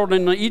settled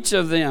in each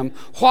of them.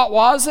 What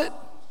was it?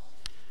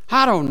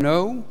 I don't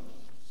know.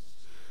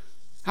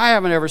 I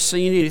haven't ever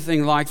seen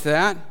anything like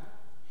that.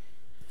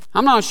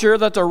 I'm not sure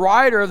that the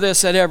writer of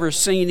this had ever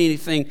seen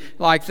anything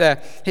like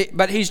that.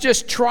 But he's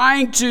just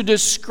trying to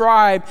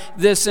describe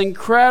this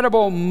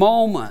incredible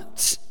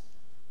moment.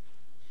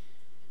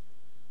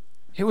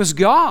 It was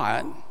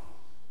God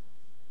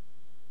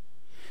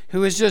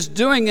who was just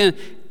doing an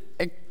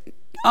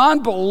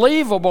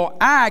unbelievable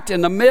act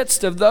in the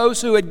midst of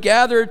those who had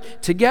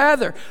gathered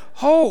together.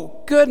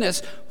 Oh,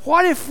 goodness.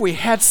 What if we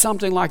had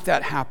something like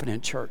that happen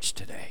in church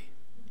today?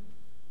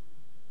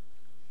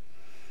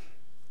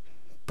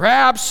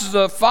 Perhaps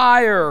the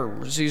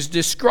fire, as he's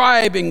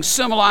describing,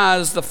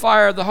 symbolized the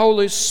fire of the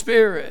Holy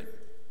Spirit.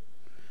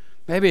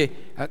 Maybe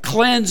a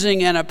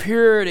cleansing and a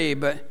purity,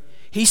 but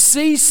he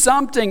sees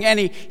something and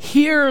he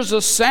hears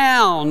a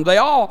sound. They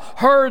all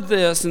heard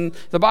this, and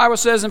the Bible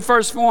says in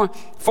verse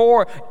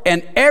 4,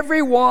 and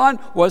everyone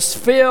was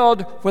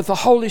filled with the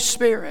Holy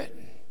Spirit.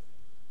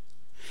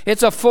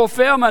 It's a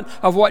fulfillment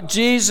of what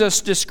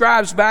Jesus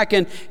describes back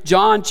in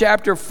John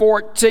chapter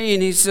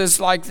 14. He says,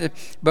 like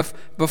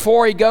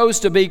before he goes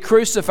to be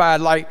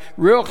crucified, like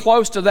real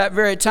close to that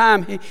very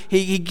time,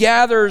 he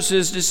gathers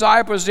his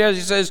disciples together.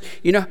 He says,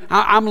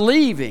 I'm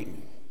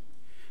leaving.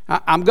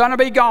 I'm going to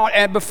be gone.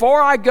 And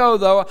before I go,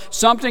 though,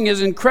 something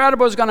as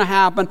incredible is going to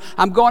happen.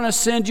 I'm going to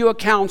send you a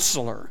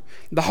counselor.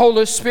 The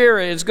Holy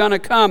Spirit is going to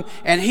come,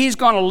 and he's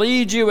going to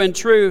lead you in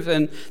truth.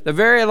 And the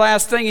very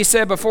last thing he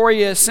said before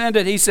he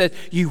ascended, he said,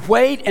 you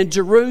wait in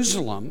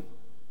Jerusalem.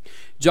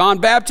 John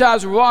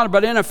baptized with water,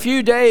 but in a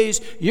few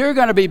days, you're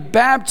going to be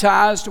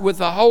baptized with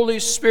the Holy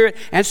Spirit.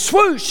 And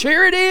swoosh,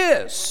 here it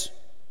is.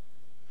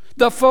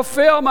 The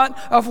fulfillment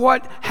of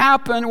what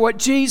happened, what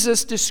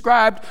Jesus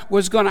described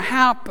was going to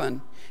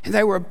happen. And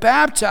they were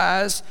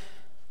baptized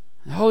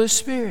in the Holy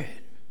Spirit.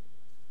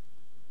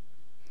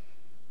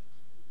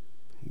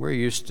 We're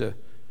used to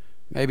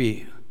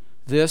maybe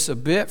this a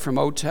bit from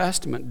Old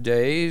Testament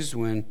days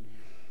when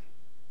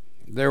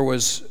there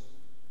was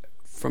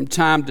from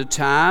time to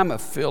time a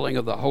filling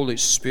of the Holy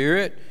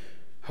Spirit.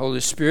 Holy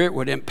Spirit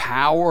would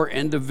empower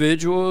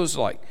individuals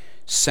like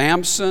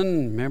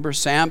Samson. Remember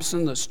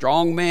Samson, the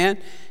strong man?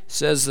 It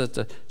says that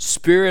the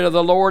Spirit of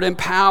the Lord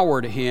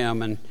empowered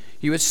him, and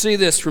you would see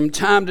this from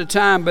time to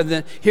time, but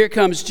then here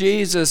comes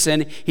Jesus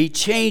and he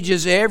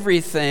changes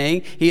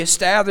everything. He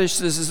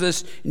establishes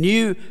this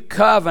new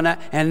covenant,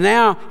 and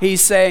now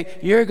he's saying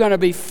you're going to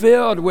be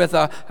filled with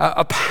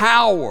a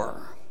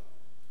power.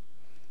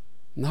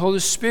 And the Holy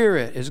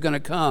Spirit is going to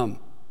come.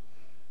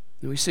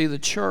 And we see the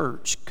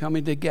church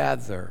coming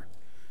together,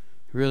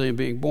 really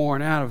being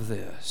born out of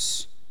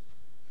this.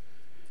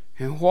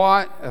 And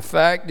what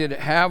effect did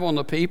it have on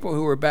the people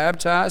who were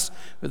baptized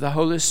with the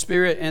Holy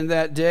Spirit in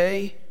that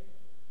day?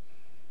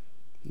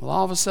 Well,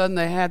 all of a sudden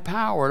they had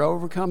power to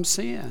overcome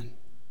sin.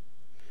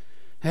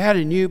 They had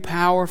a new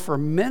power for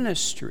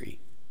ministry.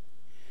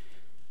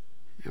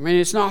 I mean,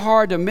 it's not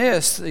hard to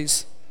miss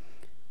these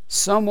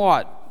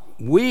somewhat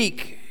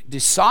weak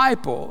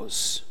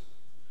disciples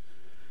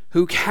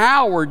who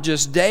cowered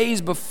just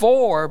days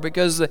before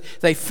because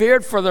they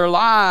feared for their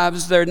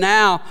lives.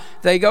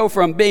 They go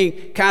from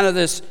being kind of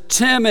this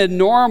timid,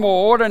 normal,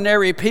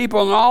 ordinary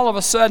people, and all of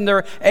a sudden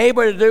they're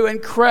able to do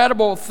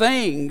incredible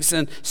things.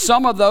 And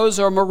some of those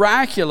are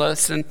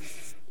miraculous. And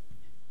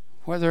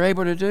what they're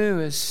able to do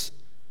is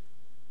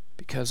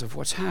because of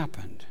what's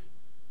happened.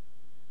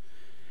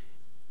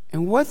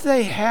 And what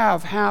they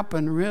have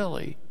happened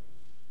really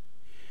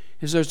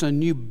is there's a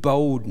new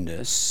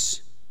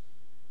boldness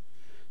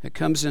that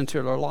comes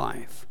into their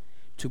life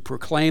to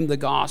proclaim the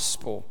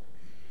gospel.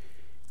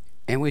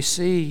 And we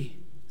see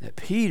that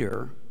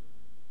Peter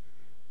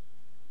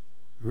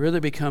really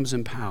becomes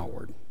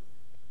empowered.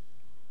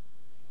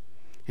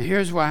 And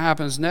here's what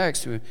happens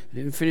next. We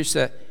didn't finish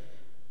that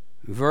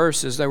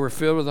verse. As they were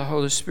filled with the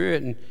Holy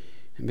Spirit and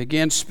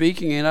began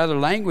speaking in other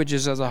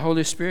languages as the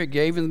Holy Spirit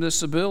gave them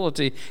this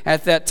ability.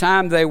 At that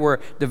time, they were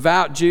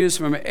devout Jews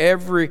from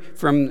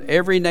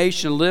every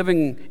nation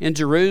living in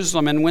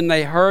Jerusalem. And when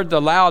they heard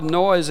the loud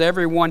noise,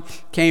 everyone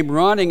came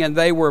running, and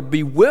they were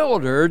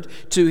bewildered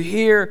to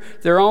hear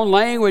their own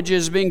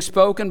languages being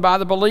spoken by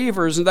the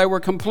believers. And they were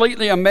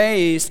completely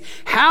amazed.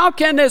 "How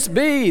can this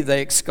be?" they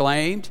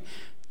exclaimed.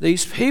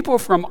 "These people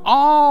from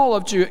all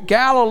of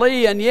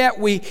Galilee, and yet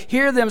we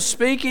hear them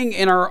speaking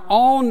in our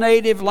own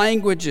native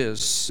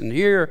languages." And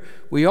here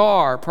we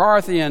are,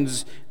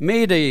 Parthians,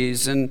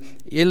 Medes, and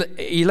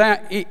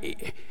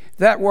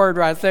that word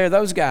right there,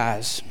 those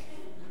guys,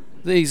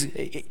 these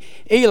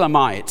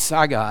Elamites,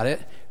 I got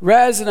it,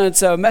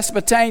 residents of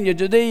Mesopotamia,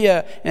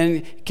 Judea,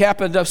 and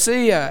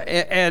Cappadocia,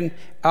 and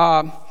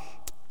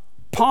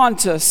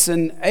Pontus,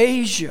 and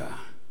Asia,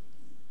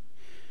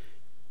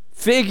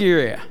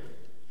 Phrygia,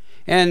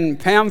 and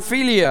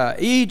Pamphylia,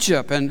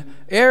 Egypt, and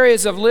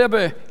areas of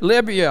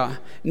Libya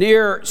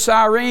near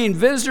Cyrene,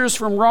 visitors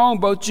from Rome,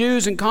 both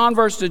Jews and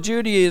converts to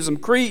Judaism,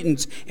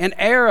 Cretans and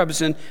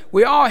Arabs. And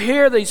we all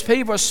hear these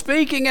people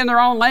speaking in their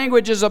own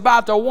languages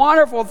about the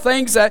wonderful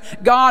things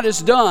that God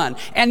has done.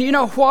 And you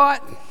know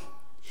what?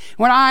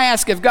 When I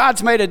ask if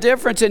God's made a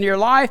difference in your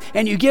life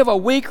and you give a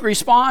weak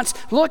response,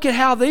 look at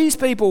how these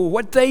people,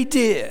 what they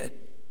did.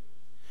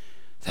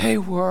 They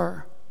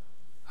were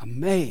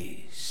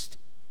amazed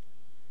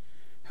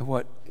at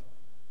what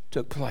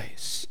took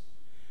place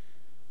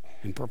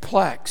and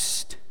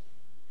perplexed.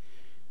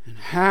 And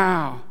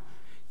how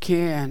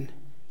can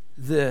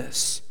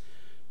this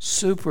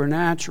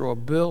supernatural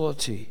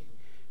ability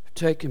have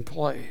taken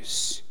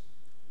place?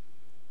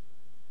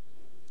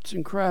 It's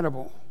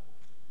incredible.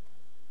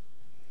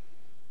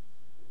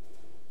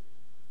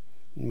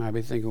 You might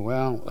be thinking,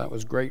 well, that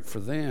was great for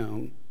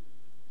them.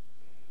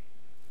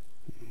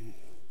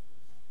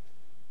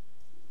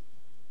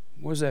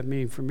 What does that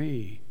mean for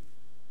me?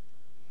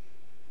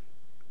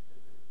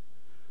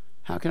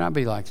 How can I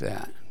be like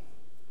that?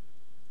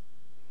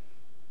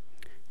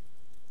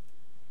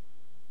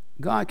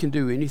 God can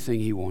do anything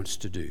He wants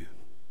to do.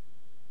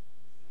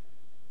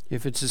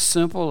 If it's as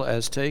simple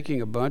as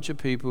taking a bunch of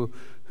people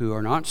who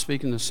are not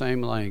speaking the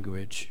same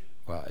language,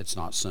 well, it's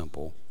not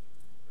simple.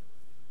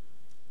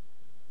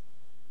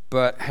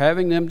 But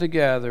having them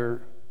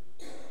together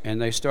and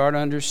they start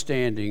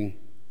understanding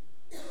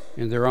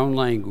in their own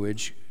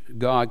language,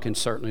 God can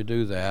certainly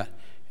do that.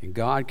 And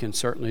God can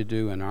certainly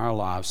do in our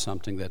lives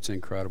something that's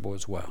incredible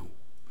as well.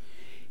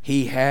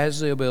 He has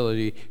the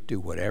ability to do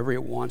whatever He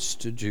wants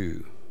to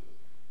do.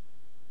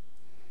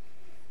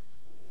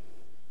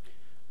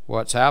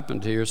 What's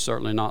happened here is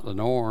certainly not the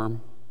norm.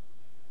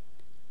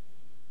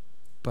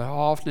 But how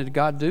often did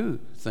God do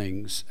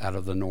things out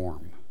of the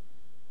norm?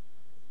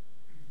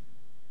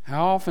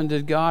 How often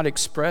did God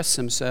express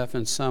Himself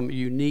in some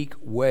unique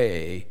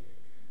way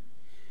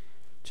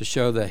to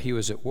show that He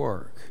was at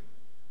work?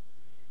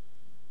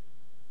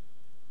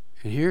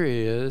 And here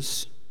He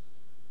is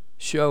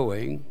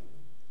showing,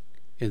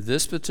 in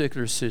this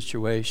particular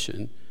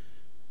situation,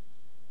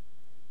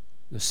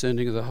 the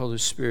sending of the Holy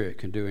Spirit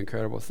can do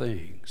incredible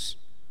things.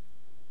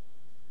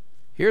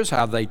 Here's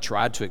how they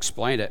tried to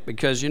explain it,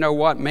 because you know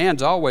what?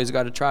 Man's always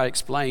got to try to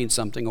explain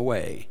something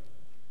away.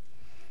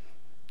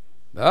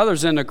 The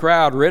others in the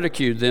crowd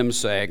ridiculed them,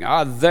 saying,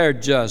 they're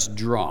just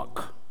drunk.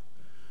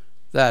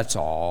 That's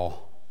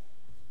all.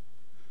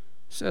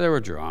 So they were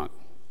drunk.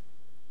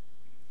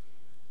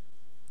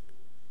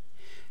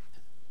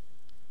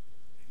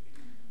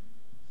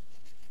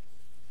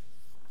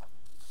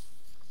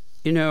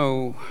 You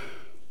know,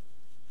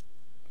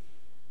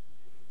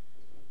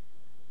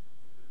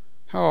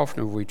 how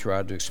often have we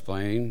tried to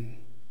explain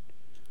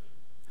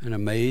an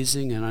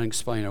amazing and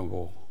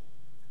unexplainable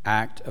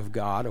act of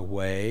God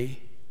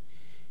away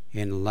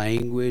in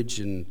language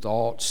and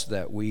thoughts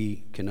that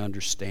we can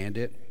understand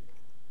it?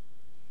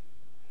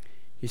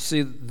 You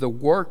see, the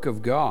work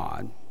of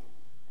God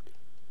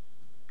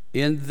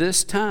in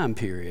this time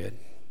period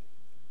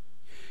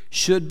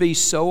should be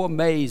so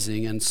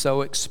amazing and so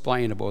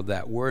explainable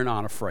that we're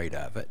not afraid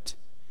of it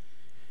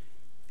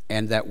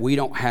and that we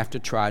don't have to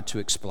try to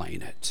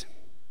explain it.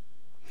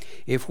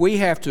 If we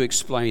have to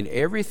explain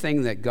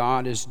everything that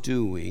God is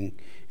doing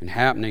and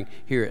happening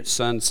here at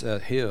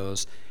Sunset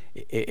Hills,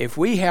 if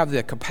we have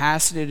the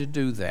capacity to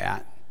do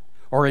that,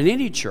 or in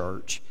any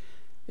church,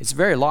 it's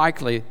very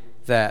likely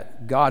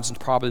that God's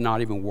probably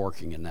not even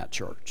working in that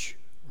church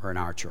or in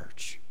our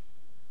church.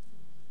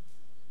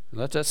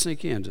 Let that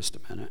sink in just a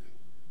minute.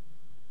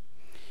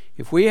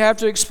 If we have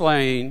to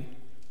explain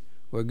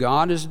what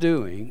God is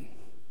doing,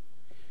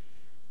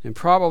 then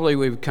probably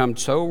we've become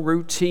so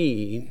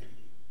routine,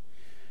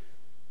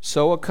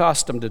 so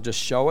accustomed to just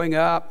showing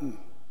up,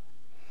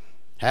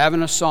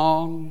 having a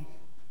song,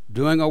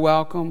 doing a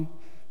welcome,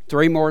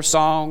 3 more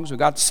songs, we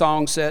got the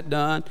song set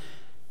done,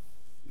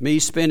 me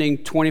spending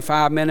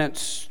 25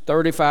 minutes,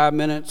 35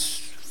 minutes,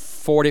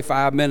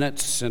 45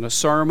 minutes in a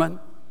sermon,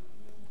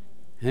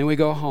 and then we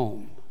go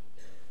home.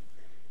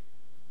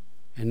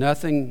 and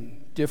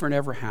nothing different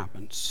ever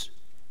happens?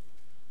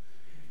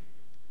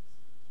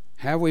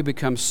 Have we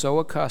become so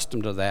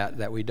accustomed to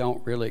that we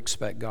don't really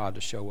expect God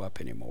to show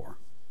up anymore?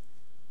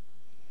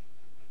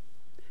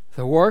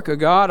 The work of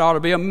God ought to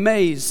be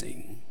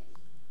amazing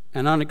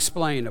and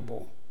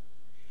unexplainable.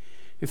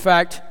 In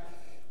fact,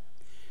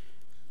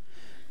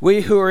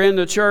 we who are in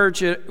the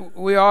church,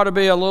 we ought to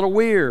be a little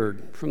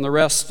weird from the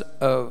rest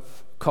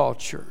of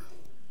culture.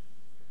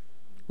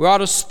 We ought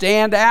to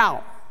stand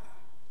out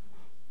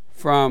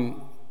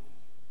from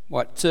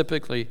what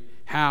typically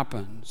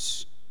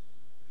happens.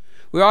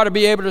 We ought to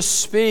be able to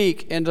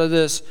speak into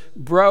this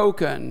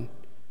broken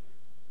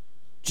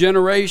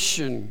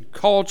generation,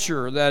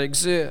 culture that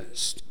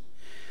exists.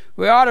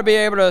 We ought to be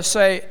able to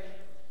say,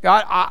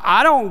 God,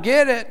 I don't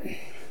get it.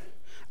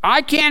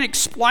 I can't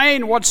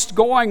explain what's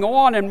going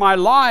on in my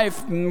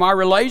life, my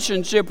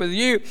relationship with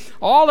you.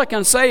 All I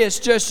can say is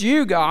just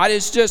you, God.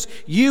 It's just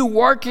you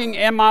working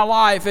in my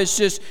life. It's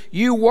just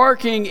you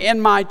working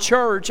in my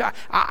church.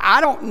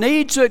 I don't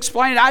need to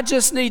explain it. I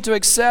just need to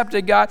accept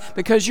it, God,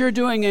 because you're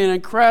doing an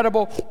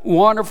incredible,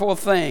 wonderful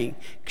thing.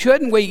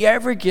 Couldn't we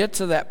ever get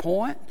to that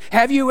point?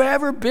 Have you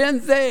ever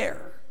been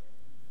there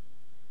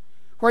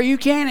where you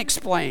can't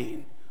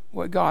explain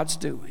what God's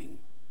doing?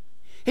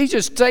 He's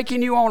just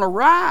taking you on a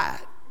ride.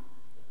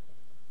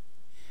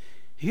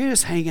 You're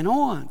just hanging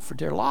on for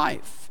dear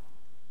life.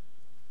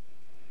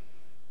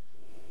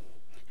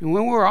 And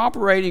when we're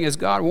operating as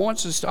God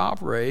wants us to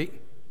operate,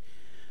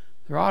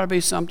 there ought to be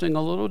something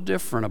a little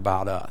different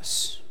about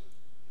us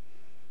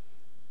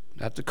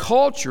that the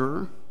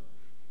culture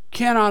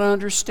cannot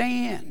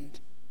understand.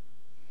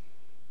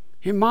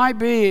 It might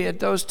be at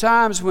those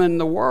times when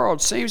the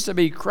world seems to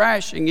be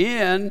crashing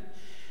in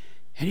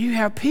and you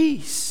have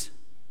peace.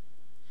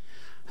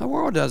 The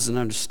world doesn't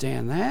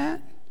understand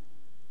that.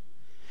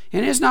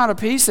 And it's not a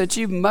peace that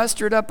you've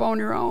mustered up on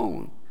your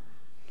own.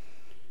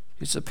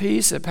 It's a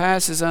peace that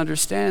passes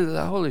understanding that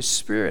the Holy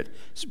Spirit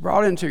is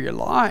brought into your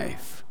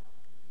life.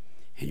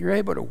 And you're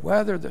able to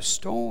weather the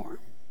storm.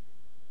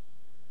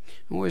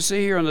 And we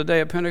see here on the day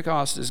of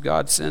Pentecost as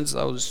God sends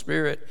the Holy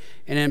Spirit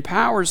and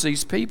empowers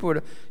these people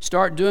to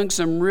start doing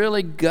some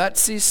really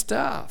gutsy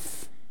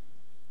stuff.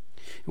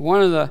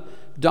 One of the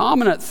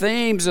dominant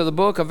themes of the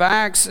book of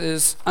Acts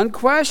is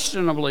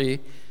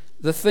unquestionably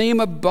the theme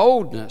of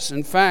boldness.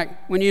 In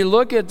fact, when you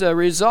look at the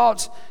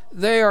results,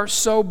 they are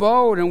so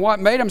bold. And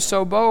what made them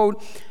so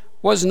bold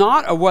was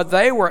not of what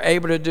they were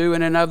able to do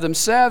in and of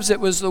themselves. It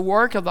was the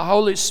work of the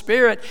Holy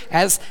Spirit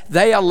as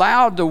they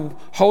allowed the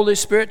Holy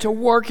Spirit to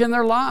work in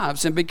their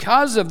lives. And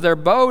because of their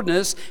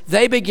boldness,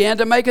 they began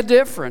to make a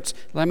difference.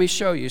 Let me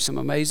show you some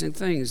amazing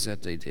things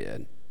that they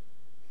did.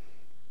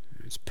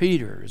 It's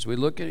Peter, as we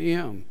look at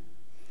him.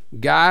 A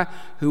guy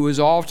who was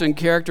often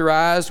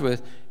characterized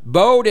with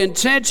bold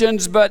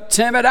intentions but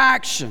timid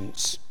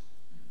actions.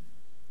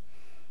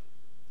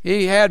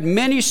 He had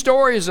many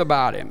stories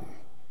about him.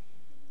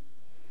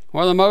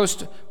 One of the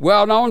most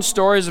well-known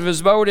stories of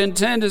his bold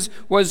intentions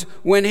was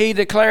when he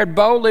declared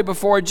boldly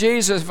before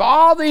Jesus, if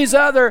all these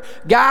other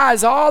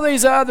guys, all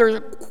these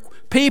other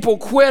people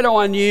quit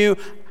on you,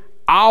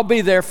 I'll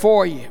be there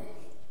for you.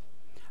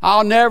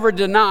 I'll never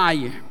deny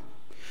you.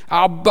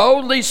 I'll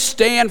boldly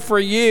stand for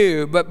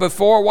you. But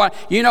before what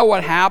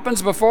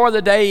happens before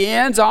the day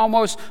ends,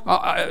 almost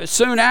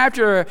soon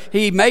after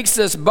he makes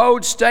this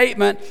bold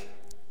statement,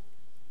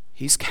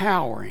 he's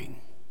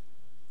cowering.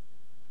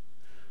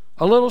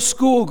 A little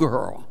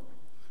schoolgirl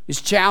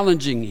is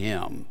challenging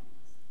him.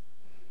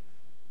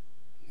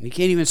 He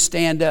can't even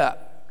stand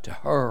up to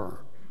her.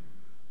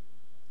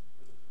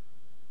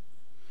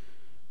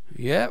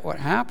 Yet what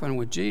happened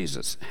with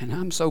Jesus, and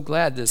I'm so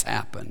glad this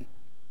happened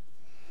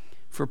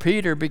for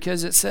Peter,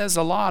 because it says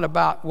a lot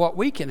about what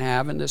we can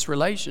have in this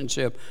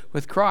relationship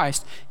with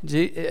Christ.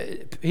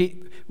 Jesus,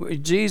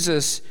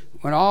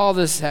 when all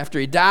this, after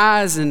he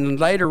dies and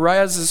later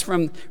raises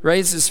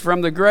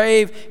from the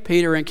grave,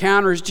 Peter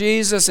encounters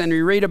Jesus, and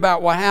we read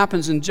about what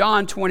happens in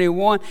John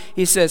 21.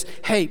 He says,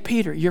 hey,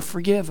 Peter, you're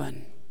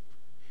forgiven.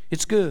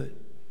 It's good.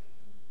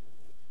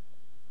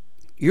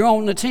 You're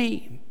on the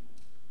team.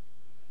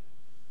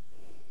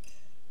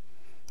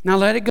 Now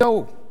let it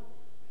go.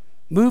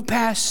 Move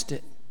past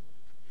it.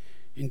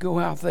 And go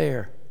out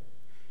there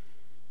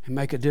and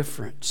make a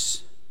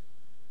difference.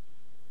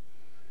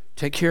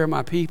 Take care of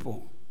my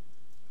people.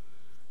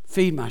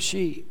 Feed my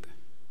sheep.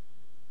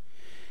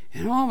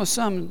 And all of a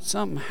sudden,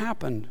 something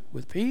happened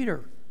with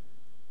Peter.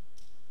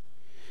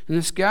 And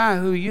this guy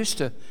who used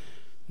to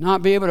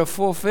not be able to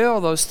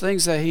fulfill those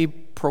things that he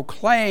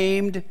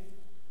proclaimed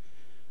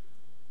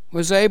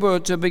was able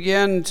to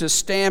begin to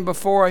stand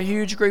before a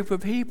huge group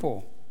of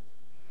people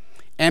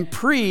and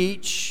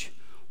preach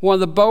one of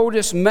the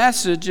boldest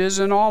messages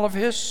in all of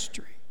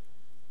history.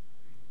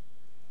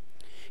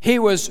 He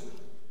was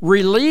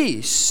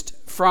released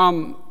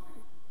from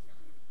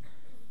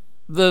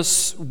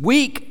this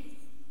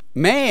weak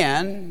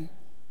man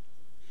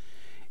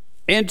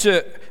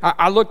into,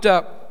 I looked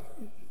up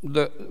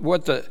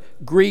what the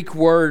Greek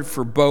word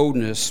for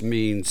boldness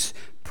means.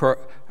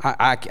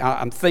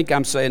 I think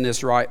I'm saying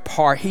this right,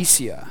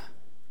 parrhesia.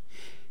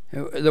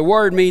 The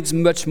word means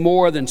much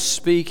more than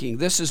speaking.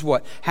 This is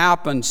what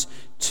happens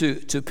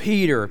to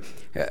Peter.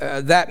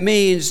 That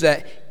means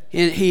that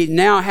he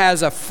now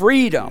has a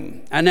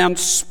freedom, an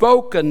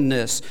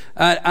unspokenness,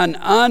 an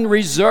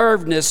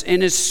unreservedness in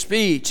his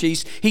speech.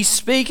 He's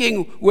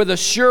speaking with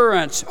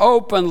assurance,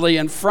 openly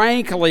and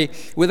frankly,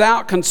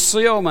 without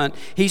concealment.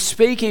 He's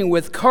speaking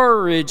with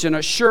courage and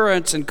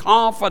assurance and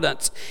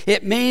confidence.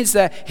 It means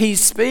that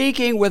he's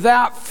speaking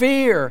without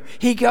fear.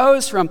 He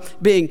goes from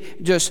being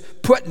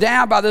just put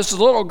down by this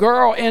little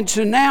girl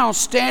into now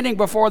standing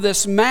before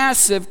this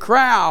massive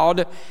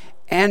crowd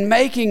and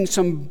making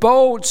some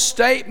bold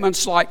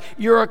statements like,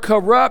 you're a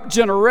corrupt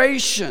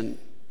generation.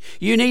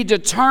 You need to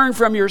turn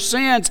from your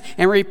sins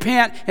and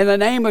repent in the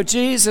name of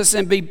Jesus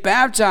and be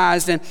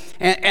baptized.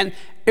 And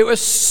it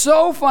was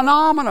so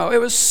phenomenal. It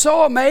was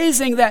so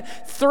amazing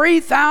that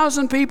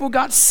 3,000 people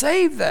got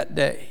saved that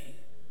day.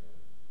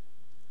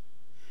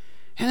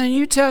 And the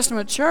New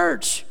Testament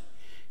church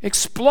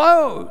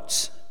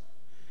explodes.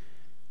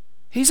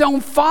 He's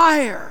on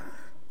fire.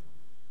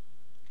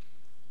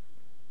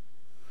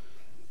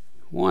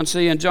 Once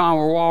he and John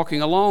were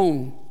walking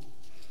alone.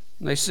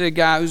 They see a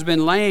guy who's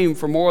been lame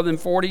for more than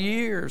 40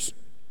 years.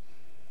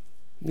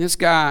 And this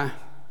guy,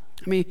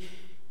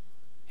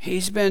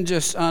 he's been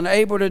just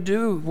unable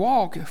to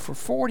walk for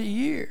 40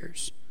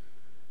 years.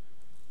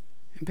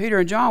 And Peter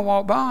and John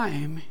walk by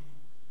him.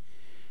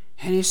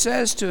 And he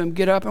says to him,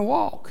 get up and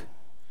walk.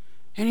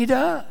 And he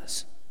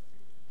does.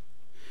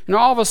 And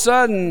all of a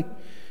sudden,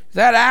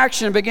 that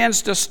action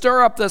begins to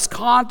stir up this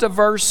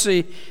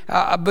controversy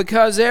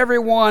because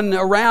everyone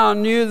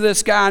around knew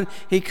this guy and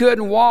he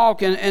couldn't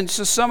walk. And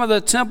so some of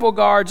the temple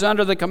guards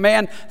under the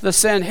command of the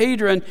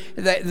Sanhedrin,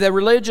 the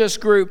religious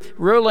group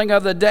ruling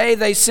of the day,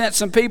 they sent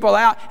some people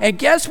out. And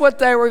guess what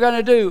they were going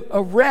to do?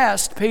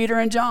 Arrest Peter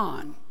and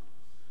John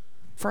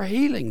for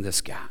healing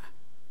this guy.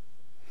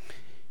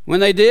 When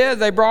they did,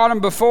 they brought him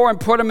before and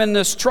put him in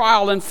this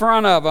trial in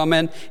front of them.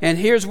 And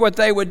here's what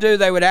they would do.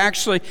 They would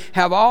actually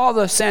have all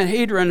the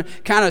Sanhedrin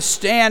kind of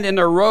stand in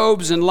their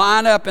robes and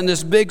line up in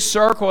this big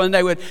circle. And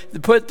they would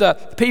put the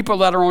people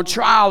that are on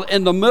trial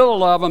in the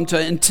middle of them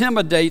to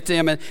intimidate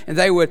them. And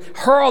they would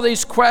hurl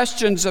these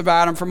questions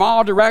about them from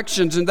all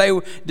directions. And they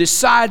would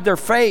decide their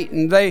fate.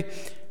 And they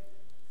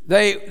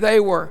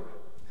were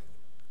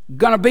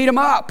going to beat them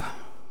up.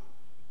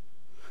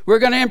 We're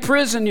going to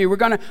imprison you. We're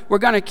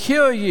going to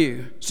kill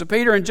you. So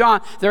Peter and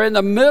John, they're in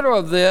the middle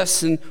of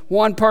this, and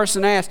one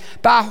person asked,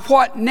 by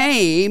what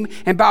name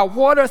and by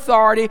what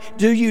authority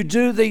do you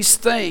do these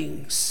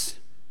things?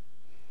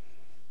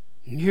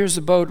 And here's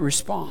the bold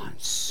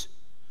response.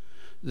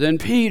 Then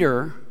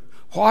Peter,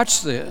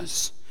 watch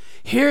this,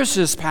 here's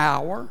his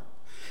power,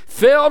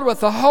 filled with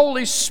the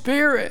Holy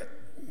Spirit,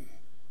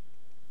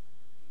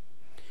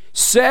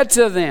 said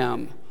to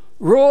them,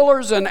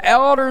 rulers and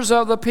elders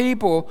of the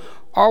people,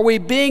 are we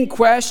being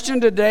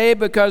questioned today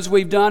because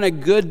we've done a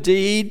good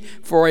deed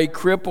for a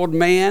crippled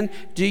man?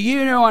 Do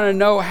you want to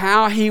know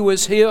how he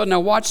was healed?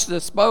 Now watch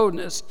this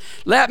boldness.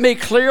 Let me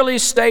clearly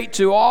state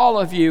to all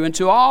of you and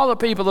to all the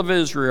people of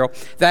Israel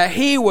that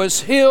he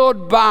was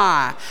healed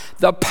by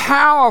the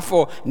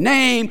powerful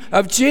name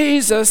of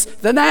Jesus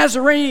the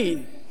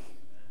Nazarene.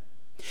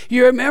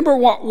 You remember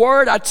what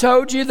word I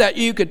told you that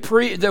you could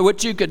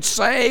what you could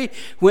say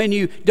when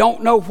you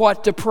don't know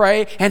what to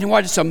pray, and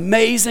what it's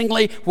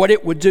amazingly what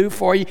it would do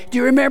for you? Do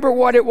you remember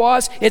what it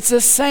was? It's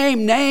the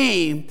same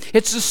name.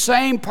 It's the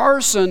same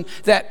person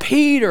that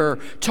Peter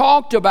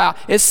talked about.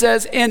 It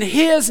says, in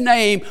his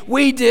name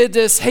we did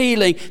this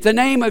healing. The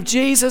name of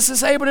Jesus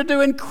is able to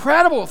do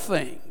incredible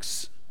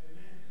things.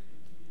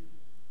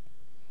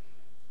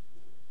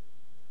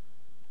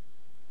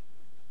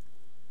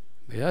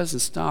 It doesn't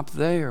stop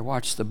there.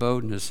 Watch the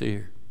boldness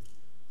here.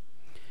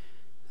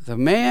 The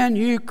man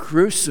you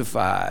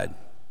crucified.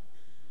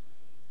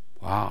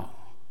 Wow.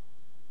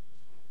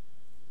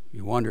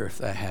 You wonder if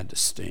that had to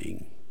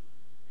sting.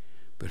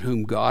 But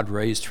whom God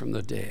raised from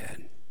the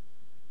dead.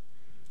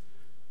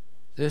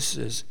 This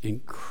is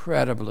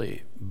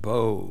incredibly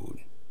bold.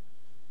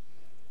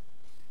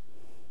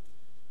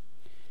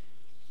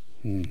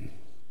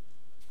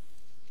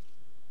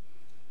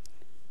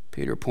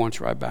 Peter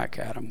points right back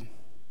at him.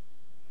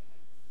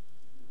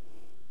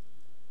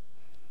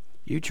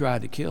 You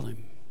tried to kill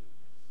him.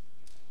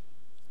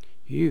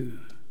 You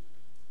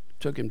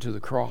took him to the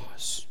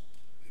cross.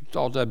 You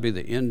thought that'd be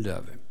the end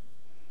of him.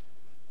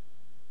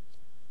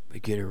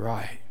 But get it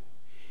right.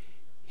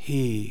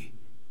 He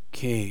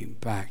came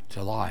back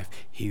to life.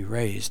 He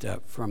raised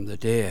up from the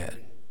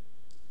dead.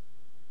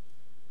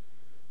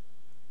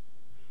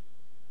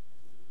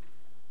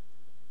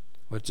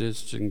 What's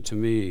interesting to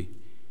me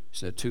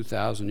is that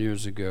 2,000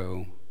 years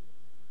ago,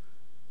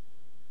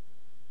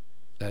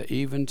 that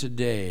even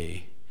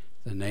today,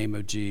 the name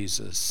of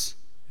Jesus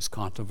is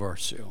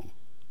controversial.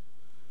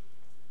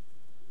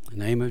 The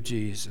name of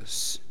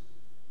Jesus.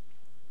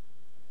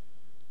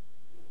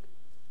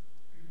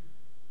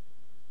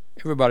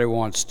 Everybody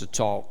wants to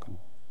talk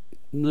a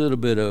little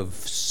bit of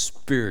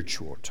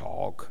spiritual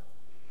talk.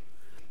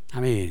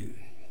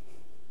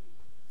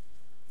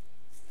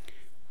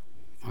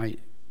 We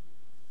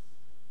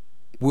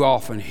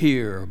often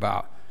hear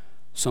about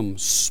some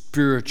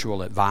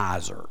spiritual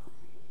advisor,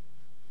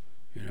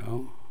 you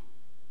know.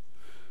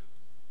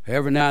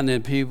 Every now and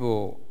then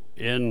people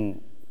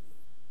in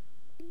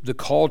the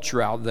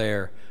culture out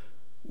there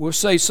will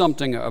say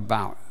something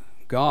about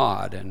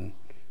God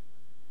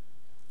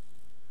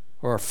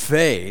or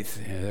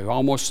faith,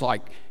 almost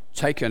like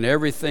taking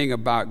everything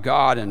about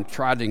God and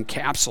try to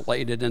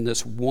encapsulate it in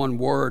this one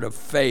word of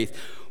faith.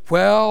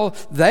 Well,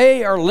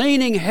 they are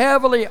leaning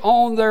heavily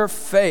on their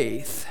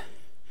faith.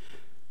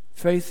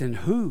 Faith in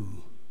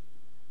who?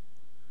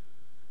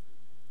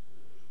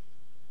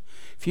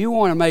 If you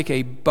want to make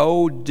a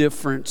bold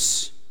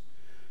difference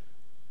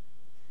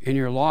in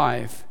your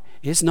life,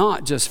 it's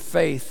not just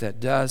faith that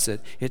does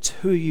it. It's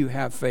who you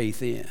have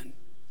faith in.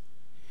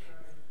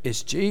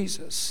 It's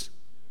Jesus.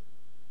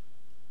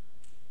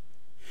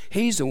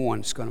 He's the one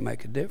that's going to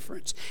make a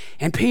difference.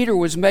 And Peter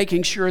was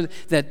making sure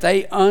that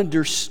they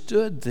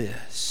understood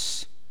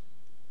this.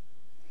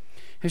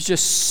 There's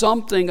just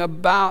something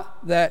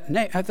about that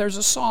name. There's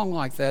a song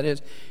like that.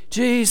 It's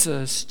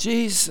Jesus,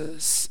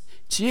 Jesus,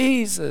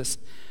 Jesus.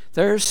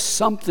 There's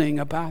something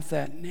about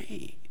that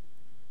name.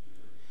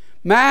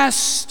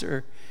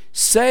 Master,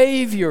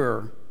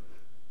 Savior.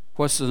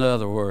 What's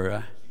another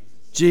word?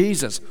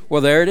 Jesus.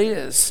 Well, there it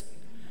is.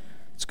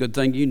 It's a good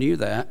thing you knew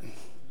that.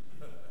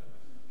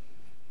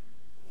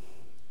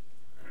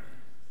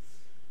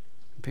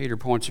 Peter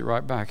points it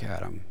right back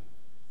at him.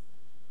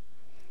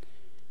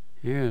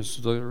 Yes,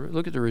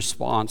 look at the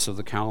response of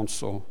the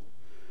council.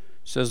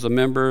 It says the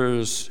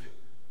members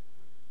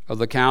of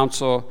the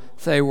council,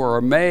 they were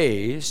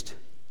amazed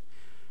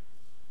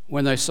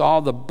when they saw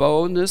the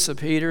boldness of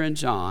Peter and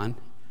John,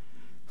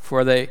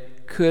 for they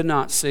could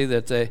not see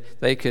that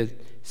they could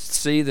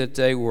see that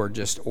they were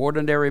just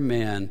ordinary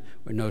men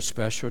with no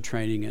special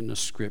training in the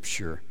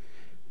Scripture.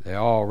 They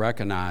all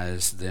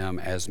recognized them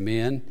as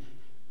men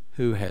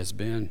who had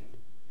been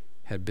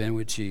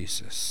with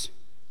Jesus.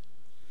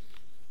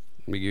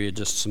 Let me give you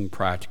just some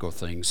practical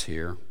things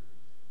here.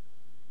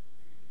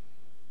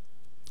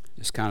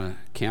 Just kind of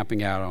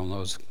camping out on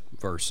those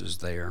verses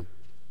there.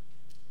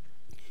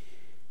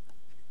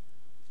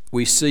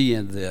 We see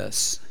in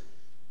this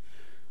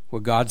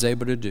what God's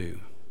able to do.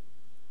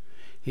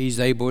 He's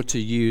able to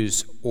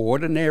use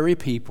ordinary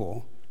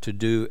people to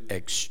do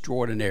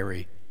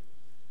extraordinary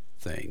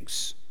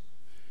things.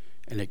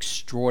 And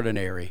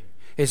extraordinary.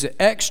 Is it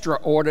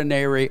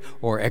extraordinary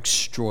or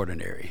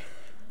extraordinary?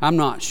 I'm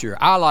not sure.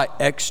 I like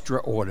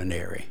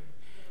extraordinary.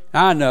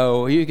 I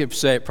know you could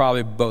say it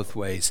probably both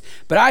ways,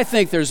 but I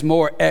think there's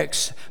more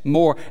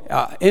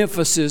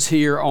emphasis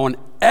here on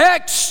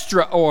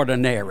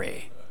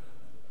extraordinary.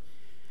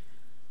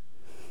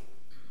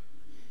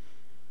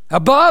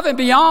 Above and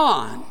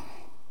beyond.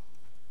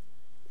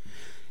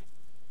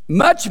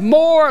 Much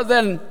more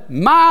than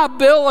my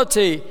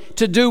ability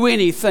to do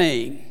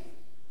anything.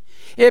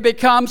 It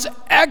becomes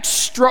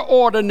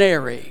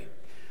extraordinary.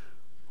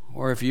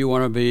 Or if you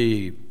want to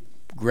be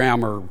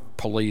grammar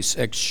police,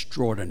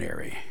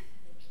 extraordinary.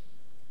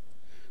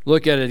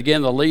 Look at it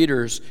again. The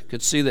leaders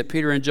could see that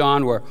Peter and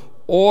John were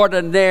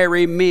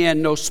ordinary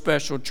men, no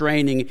special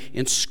training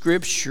in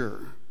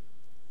Scripture.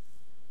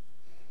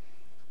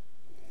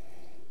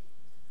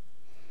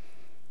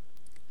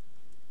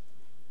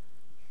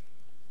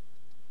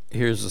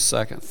 Here's the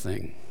second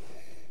thing.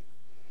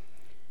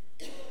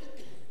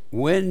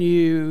 When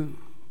you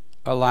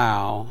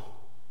allow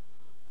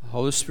the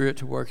Holy Spirit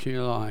to work in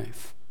your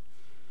life,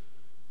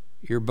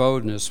 your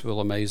boldness will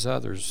amaze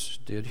others.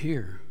 Did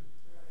here.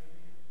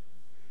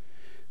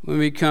 When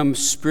we become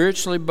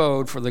spiritually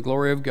bold for the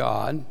glory of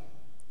God,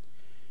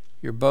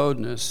 your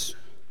boldness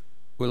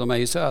will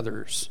amaze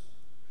others.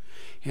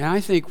 And I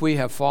think we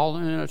have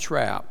fallen in a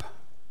trap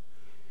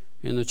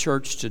in the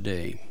church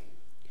today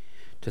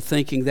to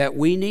thinking that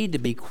we need to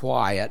be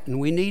quiet and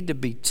we need to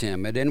be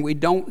timid and we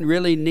don't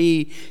really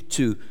need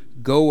to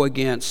go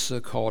against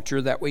the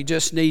culture, that we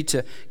just need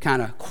to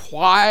kind of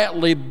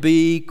quietly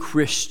be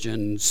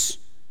Christians.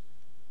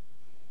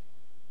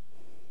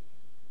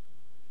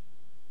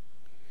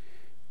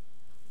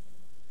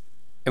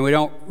 And we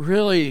don't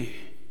really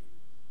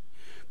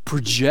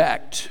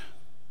project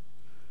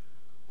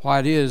why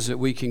it is that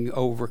we can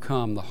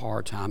overcome the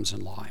hard times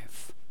in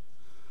life.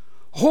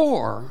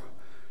 Or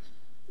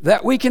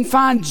that we can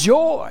find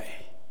joy.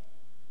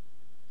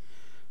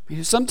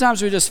 Because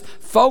sometimes we just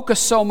focus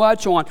so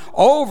much on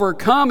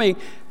overcoming.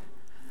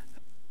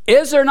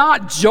 Is there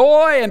not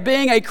joy in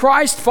being a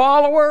Christ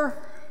follower?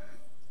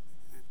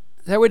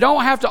 That we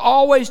don't have to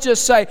always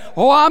just say,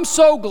 oh, I'm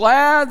so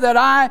glad that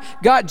I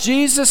got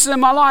Jesus in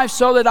my life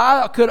so that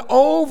I could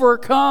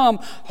overcome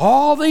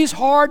all these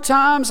hard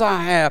times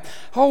I have.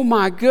 Oh,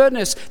 my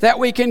goodness, that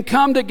we can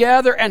come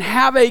together and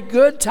have a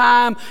good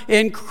time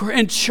in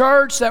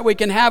church, that we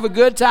can have a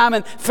good time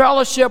in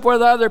fellowship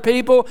with other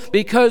people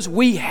because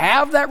we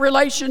have that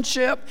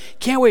relationship.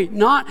 Can we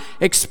not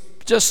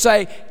just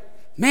say,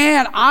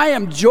 man, I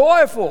am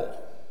joyful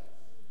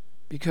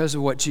because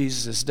of what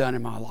Jesus has done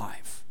in my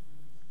life?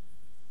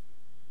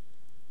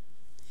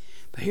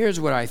 But here's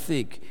what I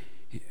think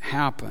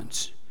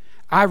happens.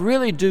 I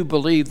really do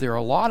believe there are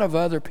a lot of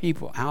other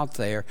people out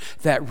there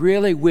that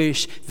really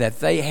wish that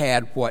they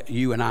had what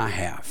you and I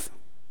have.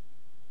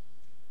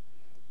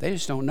 They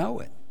just don't know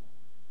it.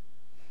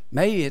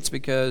 Maybe it's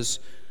because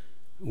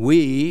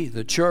we,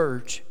 the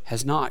church,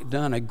 has not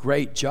done a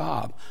great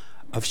job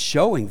of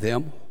showing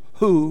them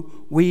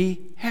who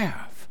we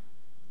have.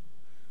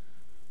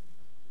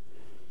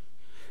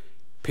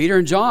 Peter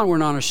and John were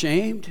not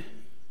ashamed.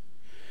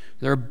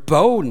 Their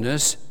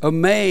boldness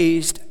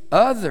amazed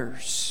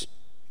others.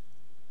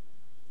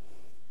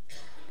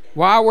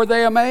 Why were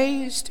they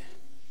amazed?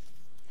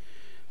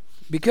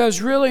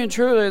 Because really and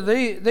truly,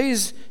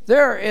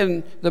 they're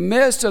in the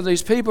midst of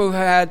these people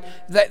who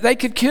they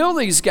could kill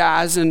these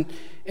guys, and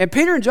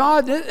Peter and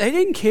John, they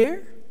didn't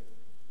care.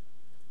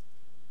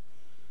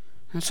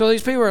 And so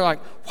these people are like,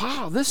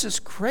 wow, this is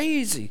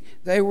crazy.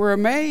 They were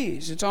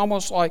amazed. It's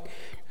almost like,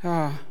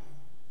 I'm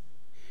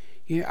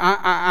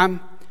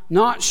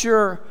not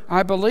sure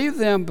I believe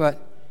them,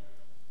 but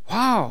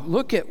wow,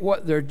 look at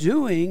what they're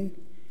doing.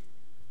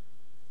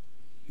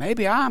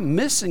 Maybe I'm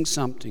missing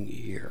something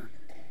here.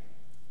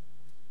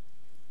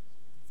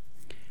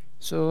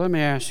 So let me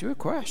ask you a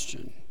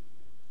question.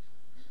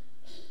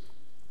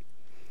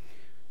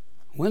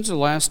 When's the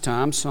last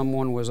time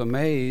someone was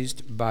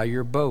amazed by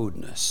your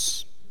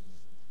boldness?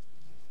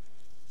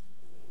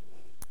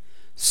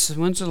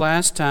 When's the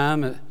last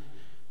time,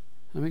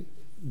 let me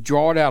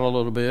draw it out a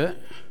little bit.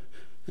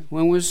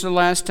 When was the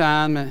last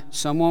time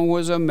someone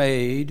was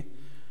amazed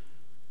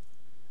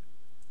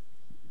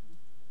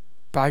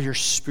by your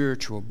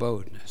spiritual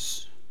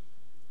boldness?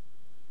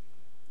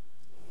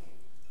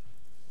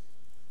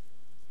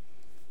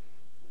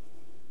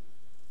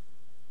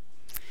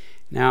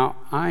 Now,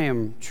 I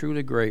am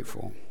truly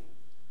grateful.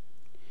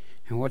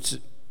 And what's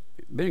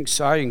been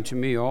exciting to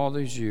me all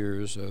these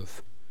years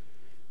of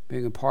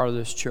being a part of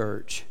this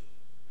church,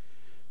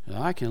 that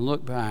I can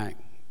look back,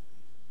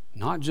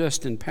 not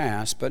just in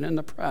past, but in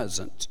the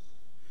present,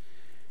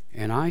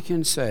 and I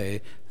can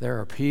say there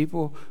are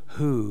people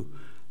who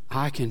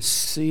I can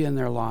see in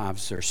their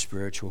lives their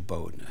spiritual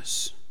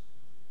boldness.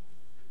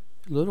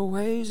 Little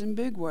ways and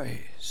big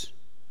ways.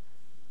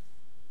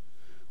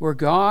 Where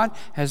God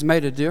has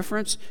made a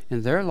difference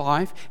in their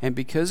life, and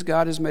because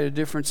God has made a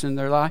difference in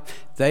their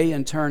life, they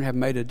in turn have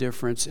made a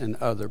difference in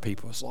other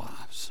people's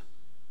lives.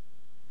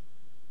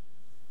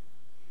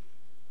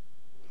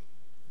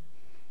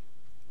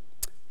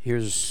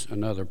 Here's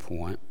another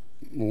point.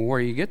 Where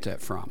do you get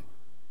that from?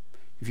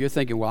 If you're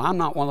thinking, well, I'm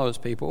not one of those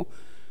people,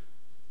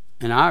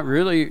 and I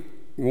really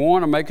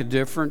want to make a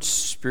difference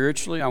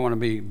spiritually, I want to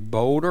be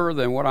bolder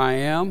than what I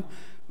am,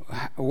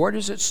 where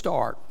does it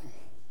start?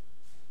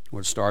 Well,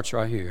 it starts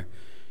right here.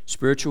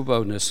 Spiritual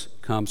boldness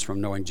comes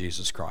from knowing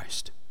Jesus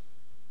Christ.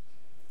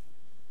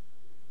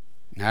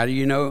 How do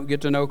you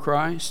get to know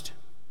Christ?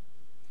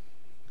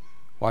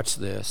 Watch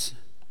this.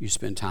 You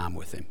spend time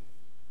with Him.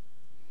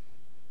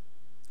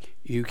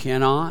 You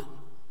cannot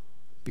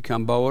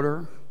become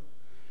bolder,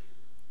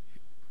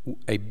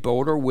 a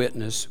bolder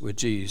witness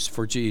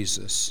for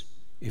Jesus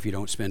if you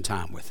don't spend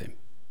time with Him.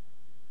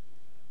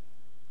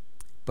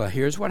 But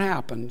here's what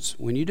happens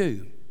when you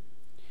do.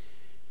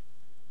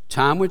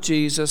 Time with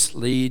Jesus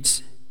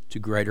leads to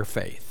greater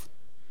faith.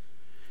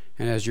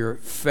 And as your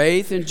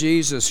faith in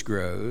Jesus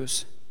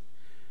grows,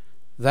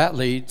 that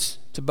leads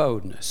to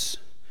boldness.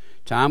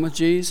 Time with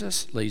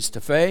Jesus leads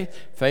to faith.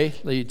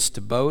 Faith leads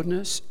to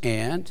boldness.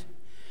 And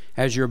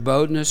as your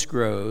boldness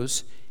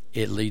grows,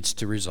 it leads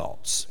to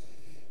results.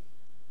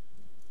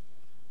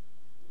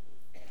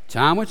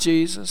 Time with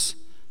Jesus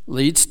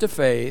leads to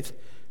faith.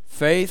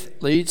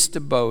 Faith leads to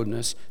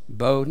boldness.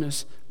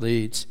 Boldness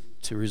leads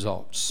to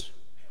results.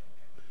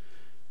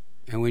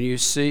 And when you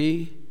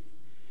see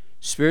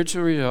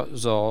spiritual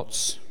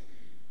results,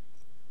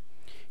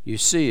 you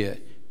see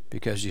it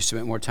because you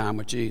spent more time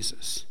with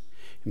Jesus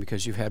and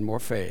because you've had more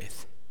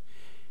faith.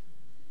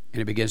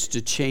 And it begins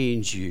to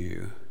change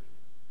you.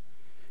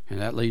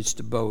 And that leads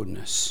to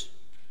boldness.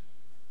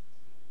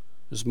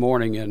 This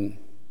morning in,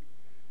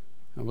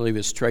 I believe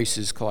it's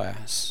Tracy's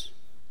class,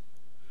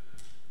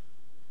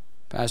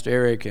 Pastor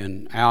Eric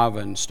and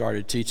Alvin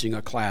started teaching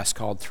a class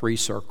called 3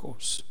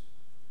 Circles.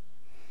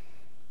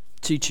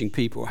 Teaching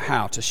people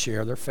how to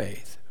share their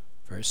faith.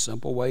 Very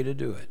simple way to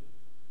do it.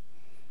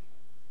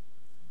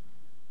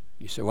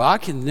 You say, well, I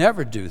can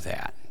never do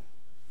that.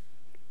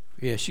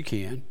 Yes, you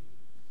can.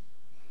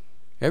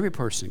 Every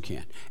person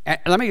can. And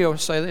let me go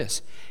say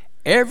this.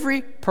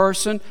 Every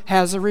person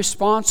has a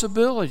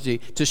responsibility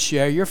to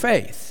share your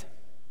faith.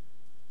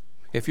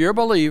 If you're a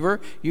believer,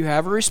 you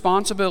have a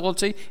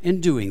responsibility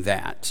in doing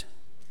that.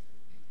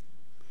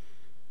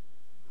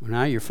 Well,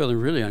 now you're feeling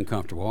really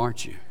uncomfortable,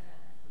 aren't you?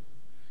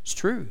 It's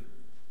true.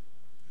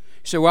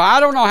 You say, well, I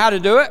don't know how to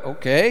do it.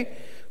 Okay.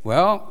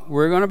 Well,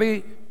 we're going to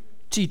be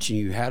teaching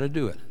you how to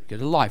do it.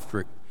 Get a life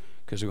group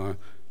because we're going to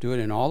do it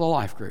in all the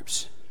life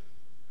groups.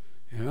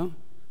 You know,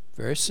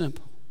 very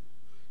simple.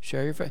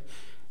 Share your faith.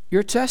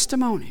 Your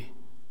testimony.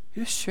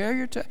 Just share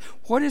your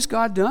what has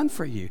God done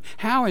for you?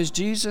 How has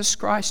Jesus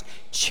Christ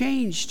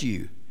changed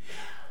you?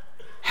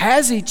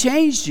 Has he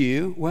changed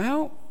you?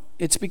 Well,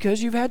 it's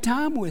because you've had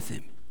time with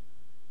him.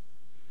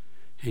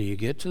 And you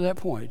get to that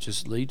point, it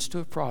just leads to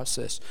a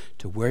process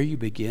to where you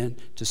begin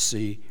to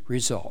see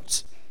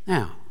results.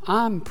 Now,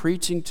 I'm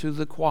preaching to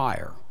the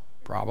choir,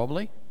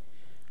 probably,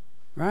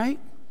 right?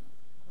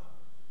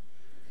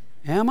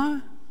 Am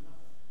I?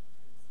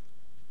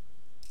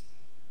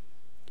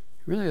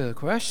 Really, the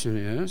question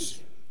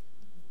is,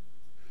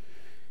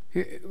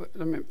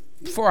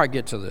 before I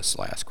get to this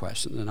last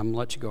question, then I'm going to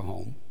let you go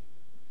home.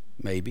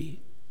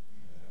 Maybe.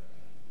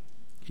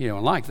 You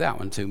don't like that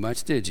one too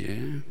much, did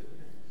you?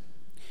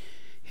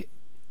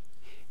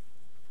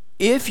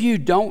 If you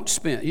don't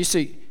spend, you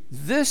see,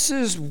 this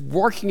is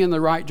working in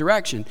the right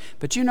direction.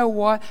 But you know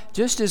what?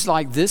 Just as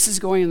like this is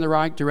going in the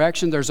right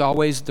direction, there's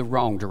always the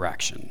wrong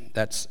direction.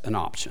 That's an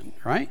option,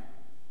 right?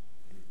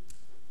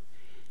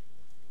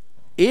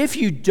 If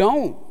you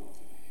don't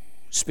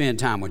spend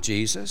time with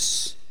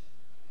Jesus,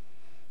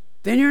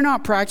 then you're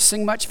not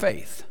practicing much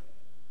faith.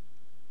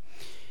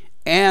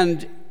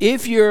 And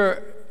if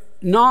you're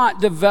not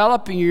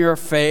developing your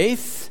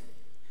faith,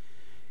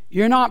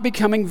 you're not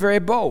becoming very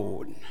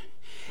bold.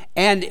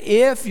 And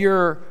if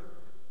your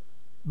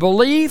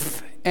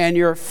belief and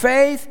your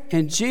faith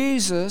in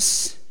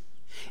Jesus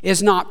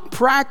is not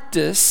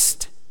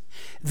practiced,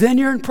 then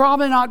you're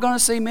probably not going to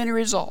see many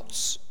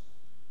results.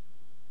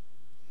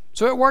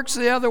 So it works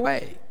the other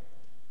way.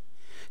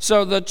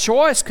 So the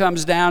choice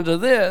comes down to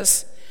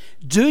this: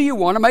 do you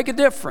want to make a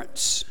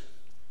difference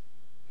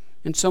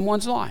in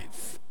someone's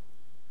life?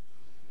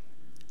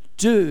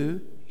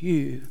 Do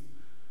you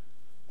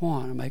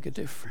want to make a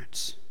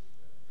difference?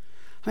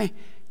 I mean,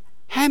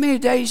 how many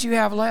days you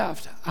have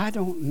left? I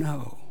don't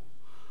know.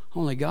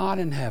 Only God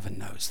in heaven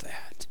knows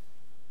that.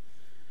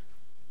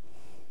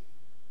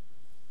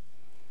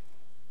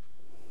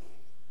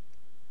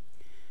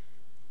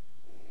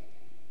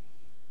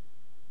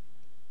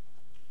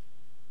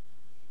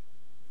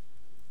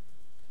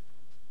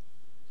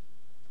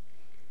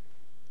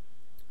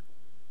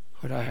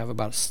 Would I have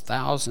about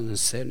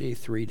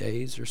 1,073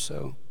 days or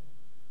so?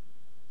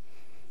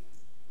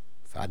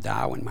 If I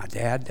die when my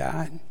dad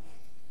died?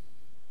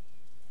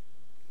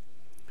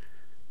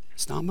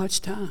 It's not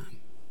much time.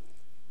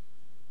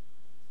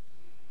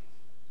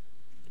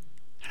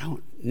 I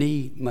don't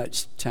need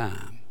much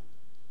time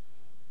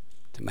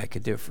to make a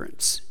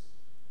difference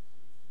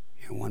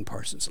in one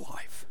person's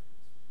life.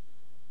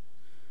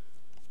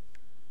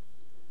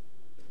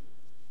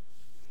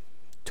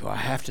 Do I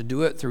have to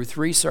do it through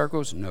 3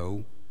 circles?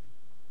 No.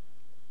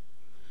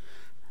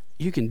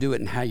 You can do it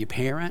in how you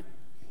parent.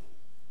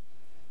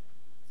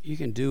 You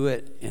can do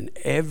it in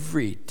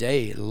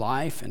everyday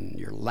life and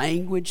your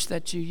language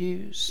that you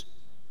use.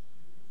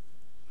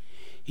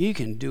 You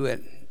can do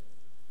it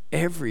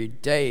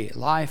everyday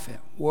life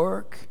at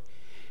work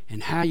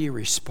and how you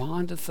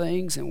respond to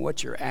things and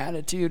what your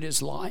attitude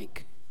is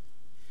like.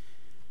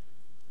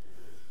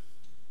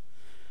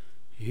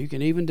 You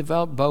can even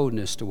develop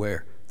boldness to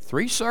where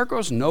 3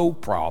 circles, no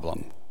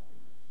problem.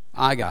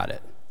 I got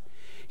it.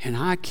 And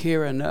I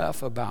care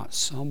enough about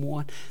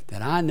someone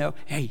that I know,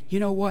 hey, you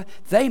know what?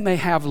 They may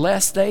have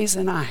less days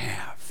than I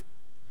have.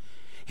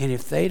 And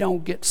if they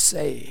don't get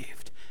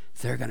saved,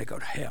 they're going to go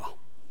to hell.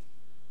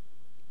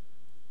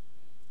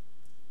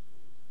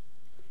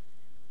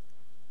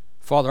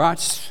 Father, I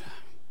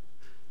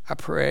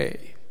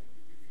pray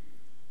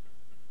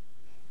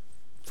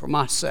for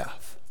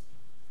myself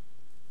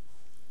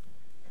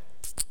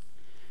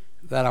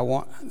that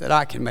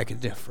I can make a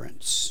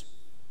difference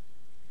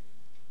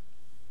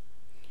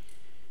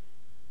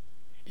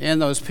in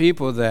those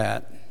people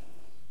that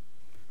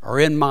are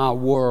in my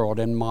world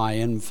and my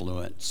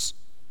influence.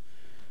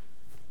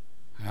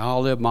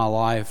 I'll live my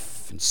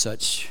life in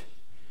such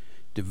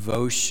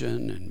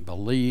devotion and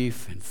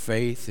belief and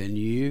faith in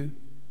you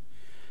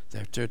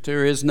that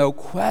there is no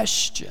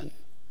question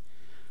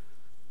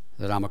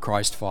that I'm a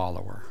Christ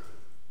follower.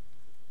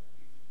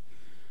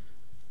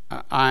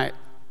 I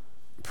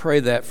pray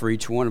that for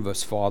each one of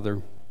us,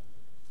 Father.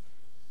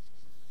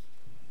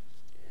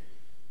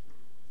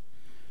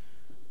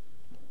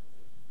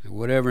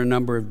 Whatever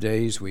number of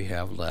days we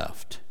have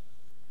left,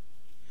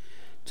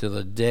 to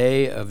the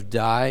day of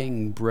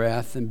dying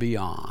breath and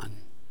beyond,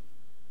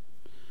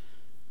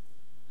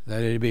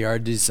 that it be our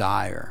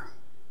desire,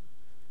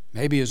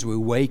 maybe as we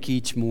wake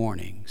each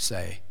morning,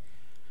 say,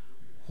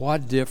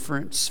 what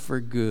difference for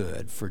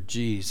good for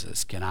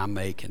Jesus can I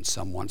make in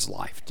someone's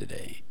life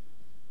today?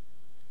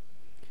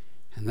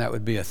 And that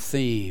would be a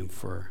theme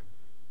for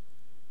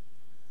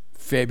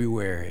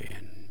February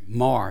and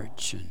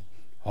March and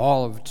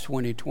all of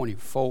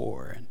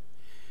 2024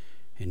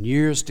 and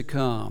years to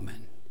come.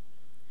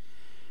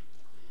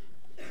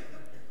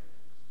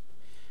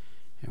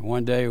 And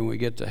one day when we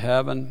get to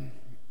heaven,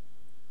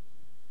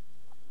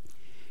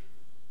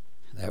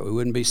 that we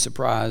wouldn't be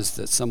surprised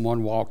that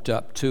someone walked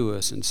up to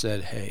us and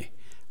said, hey,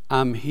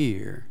 I'm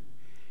here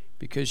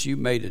because you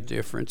made a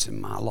difference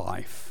in my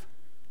life.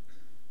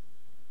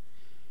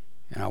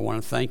 And I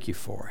want to thank you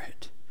for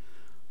it.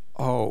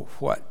 Oh,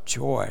 what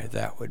joy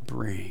that would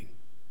bring.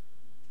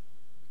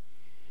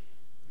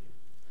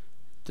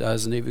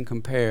 Doesn't even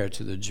compare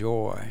to the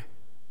joy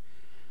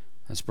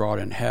that's brought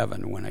in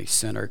heaven when a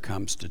sinner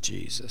comes to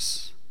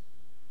Jesus.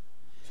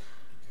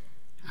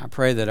 I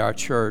pray that our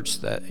church,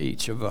 that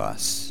each of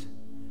us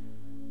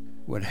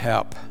would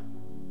help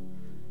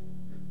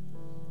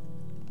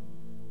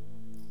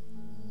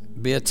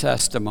be a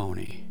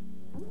testimony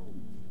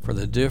for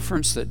the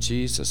difference that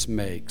Jesus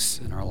makes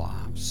in our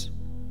lives.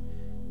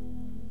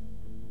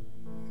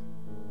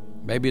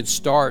 Maybe it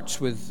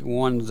starts with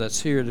one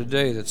that's here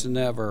today that's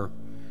never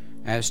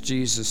asked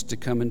Jesus to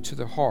come into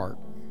their heart.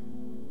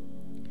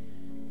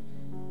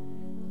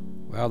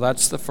 Well,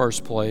 that's the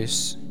first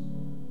place.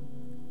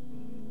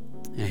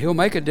 And He'll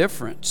make a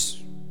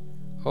difference.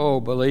 Oh,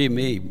 believe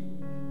me,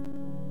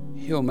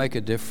 He'll make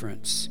a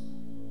difference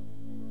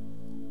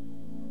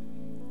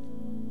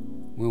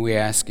when we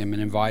ask Him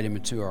and invite Him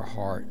into our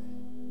heart.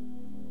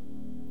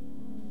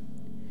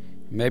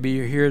 Maybe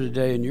you're here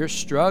today and you're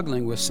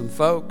struggling with some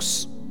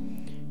folks.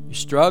 You're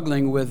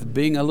struggling with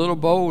being a little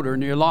bolder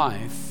in your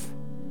life.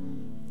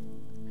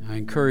 I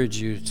encourage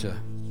you to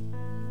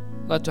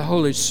let the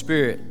Holy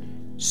Spirit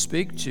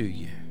speak to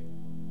you.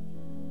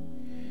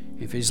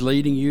 If He's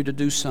leading you to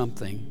do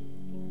something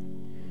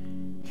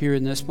here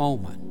in this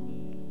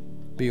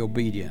moment, be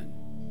obedient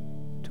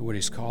to what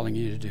He's calling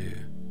you to do.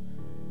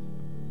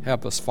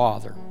 Help us,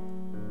 Father.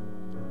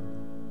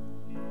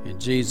 In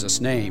Jesus'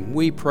 name,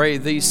 we pray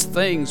these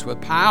things with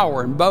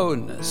power and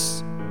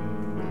boldness.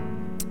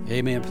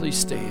 Amen. Please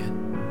stand.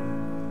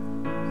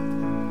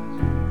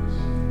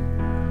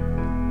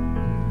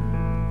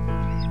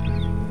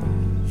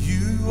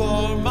 You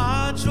are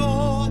my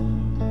joy.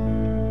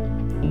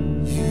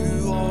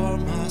 You are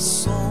my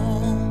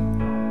song.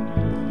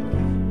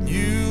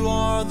 You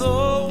are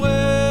the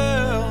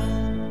well,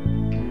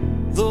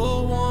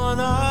 the one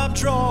I'm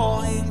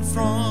drawing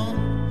from.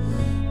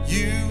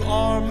 You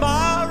are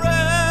my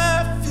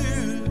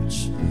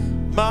refuge,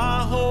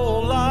 my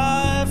whole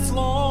life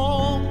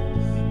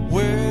long.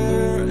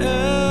 Where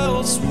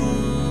else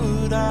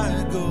would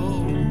I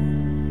go?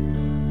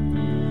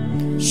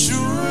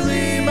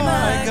 Surely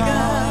my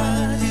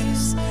God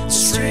is the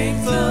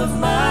strength of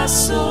my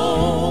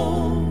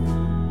soul.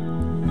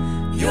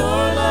 Your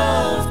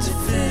love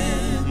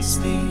defends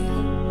me.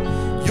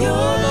 Your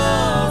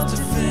love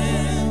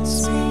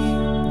defends me.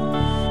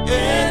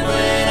 And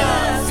when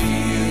I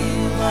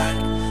feel like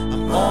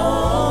I'm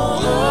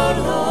all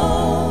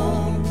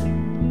alone,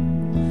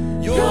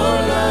 your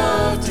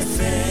love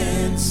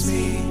defends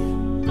me.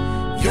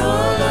 Your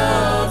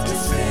love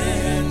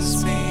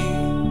defends me.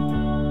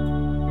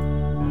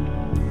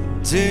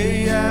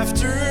 Day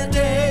after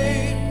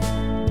day,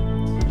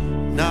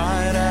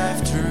 night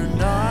after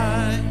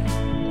night,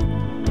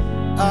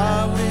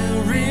 I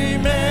will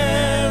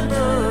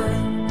remember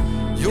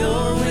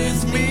you're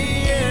with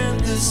me in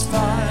this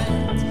fight.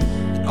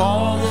 And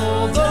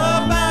although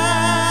the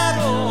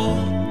battle,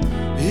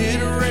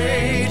 it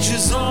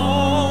rages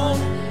on,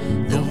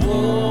 the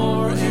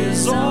war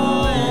is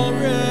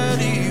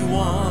already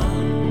won.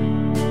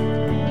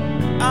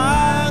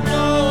 I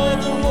know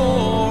the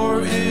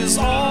war is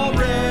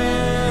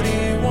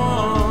already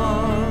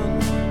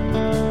won.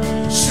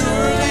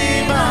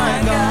 Surely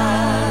my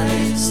God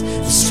is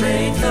the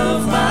strength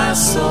of my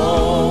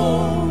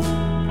soul.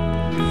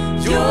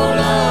 Your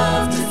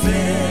love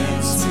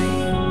defends me.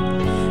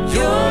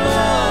 Your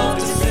love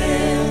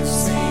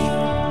defends me.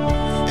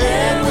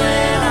 And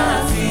when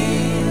I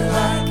feel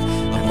like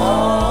I'm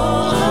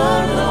all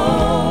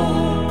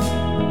alone,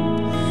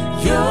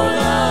 your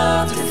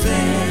love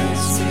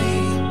defends me.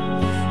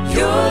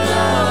 Your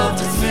love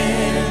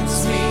defends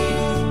me.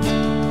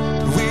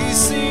 We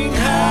sing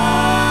hallelujah.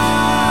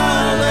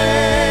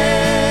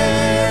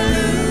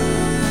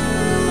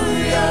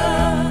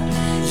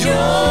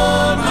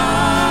 You're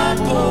my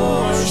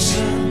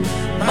portion,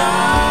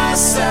 my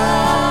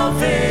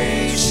salvation.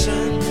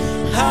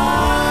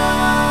 Hallelujah.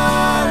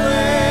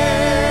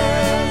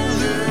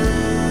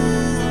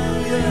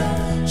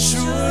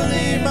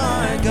 Surely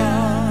my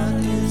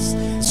God is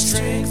the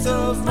strength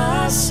of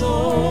my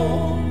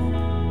soul.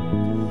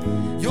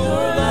 Your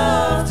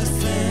love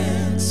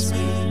defends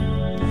me.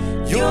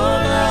 Your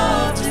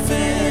love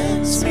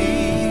defends me.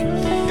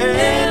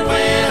 And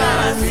when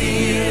I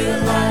feel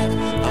like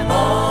I'm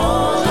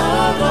all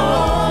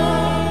alone,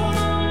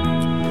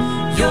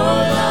 your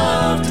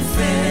love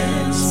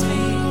defends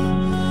me.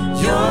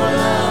 Your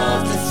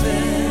love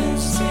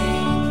defends me.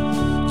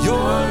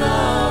 Your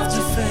love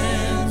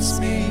defends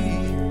me.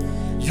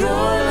 Your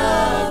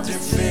love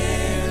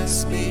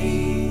defends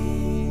me.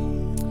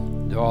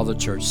 All the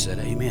church said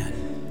amen.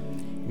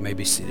 You may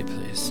be seated,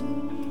 please.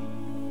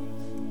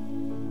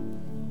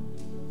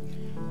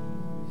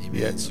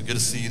 Amen. So good to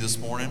see you this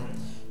morning.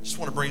 Just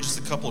want to bring just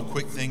a couple of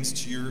quick things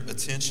to your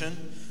attention.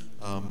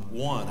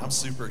 One, I'm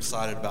super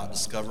excited about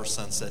Discover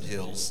Sunset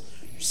Hills.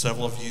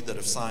 several of you that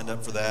have signed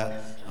up for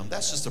that.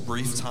 That's just a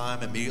brief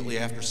time immediately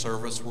after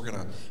service. We're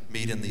going to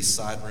meet in these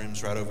side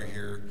rooms right over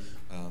here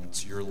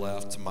to your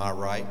left, to my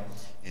right.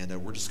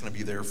 And we're just going to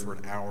be there for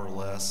an hour or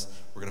less.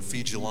 We're going to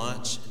feed you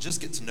lunch and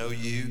just get to know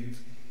you,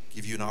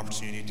 give you an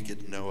opportunity to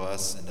get to know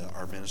us and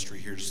our ministry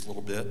here just a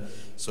little bit.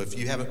 So if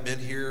you haven't been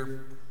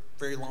here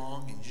very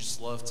long and you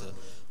just love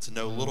to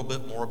know a little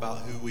bit more about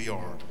who we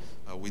are,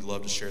 we'd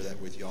love to share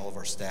that with you. All of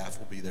our staff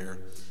will be there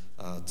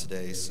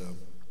today. So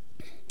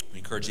we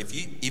encourage you,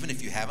 even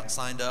if you haven't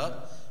signed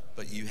up,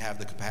 but you have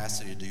the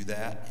capacity to do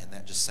that, and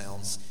that just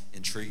sounds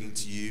intriguing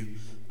to you,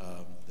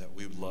 that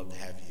we would love to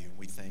have you.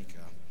 We thank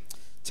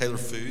Taylor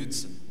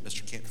Foods and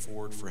Mr. Kent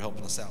Ford for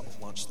helping us out with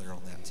lunch there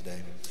on that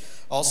today.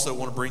 Also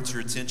want to bring to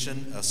your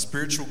attention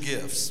spiritual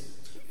gifts.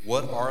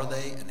 What are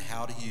they and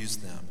how to use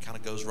them? Kind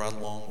of goes right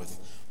along with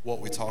what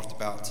we talked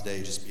about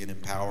today, just being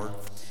empowered.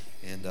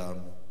 And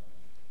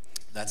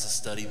that's a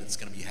study that's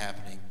going to be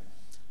happening.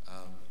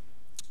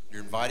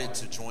 You're invited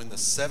to join the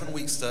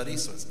 7-week study,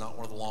 so it's not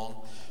one of the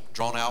long,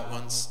 drawn-out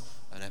ones,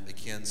 and it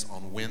begins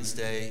on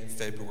Wednesday,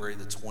 February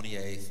the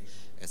 28th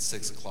at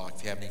 6 o'clock.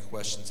 If you have any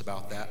questions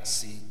about that,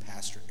 see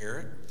Pastor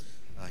Eric.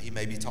 He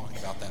may be talking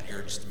about that here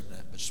in just a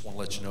minute, but just want to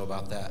let you know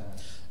about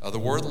that. The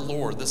Word of the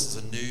Lord, this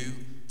is a new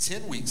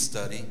 10-week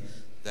study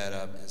that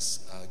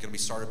is going to be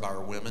started by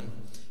our women,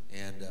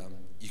 and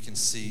you can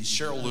see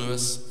Cheryl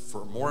Lewis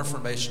for more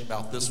information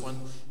about this one.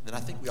 And then I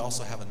think we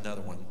also have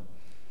another one.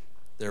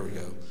 There we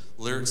go.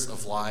 Lyrics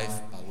of Life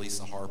by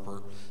Lisa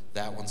Harper.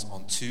 That one's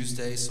on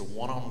Tuesday. So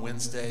one on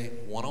Wednesday,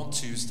 one on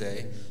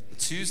Tuesday. The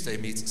Tuesday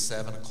meets at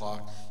 7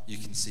 o'clock. You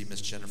can see Miss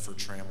Jennifer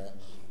Trammell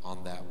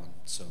on that one.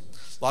 So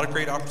a lot of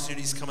great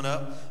opportunities coming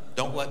up.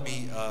 Don't let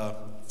me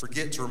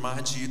forget to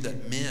remind you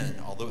that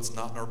men, although it's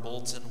not in our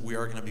bulletin, we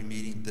are going to be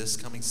meeting this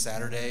coming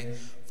Saturday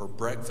for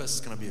breakfast.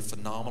 It's going to be a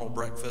phenomenal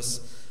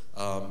breakfast.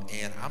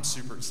 And I'm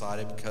super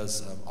excited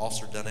because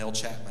Officer Donnell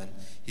Chapman,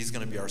 he's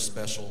going to be our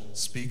special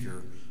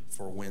speaker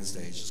for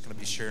Wednesday. He's just going to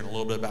be sharing a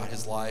little bit about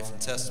his life and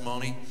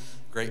testimony.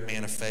 Great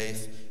man of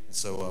faith. And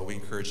so we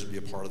encourage you to be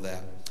a part of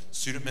that.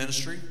 Student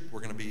ministry, we're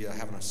going to be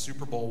having a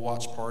Super Bowl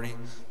watch party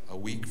a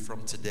week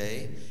from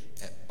today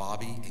at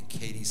Bobby and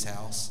Katie's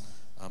house.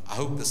 I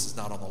hope this is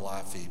not on the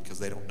live feed because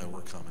they don't know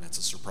we're coming. It's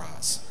a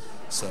surprise.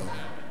 So,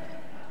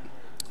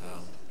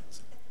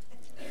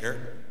 Eric?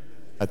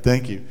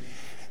 Thank you.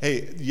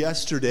 Hey,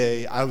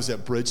 yesterday I was at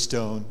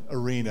Bridgestone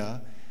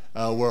Arena.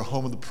 We're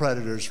home of the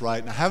Predators,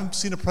 right? And I haven't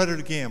seen a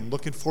Predator game. I'm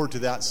looking forward to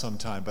that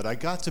sometime. But I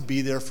got to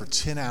be there for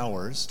 10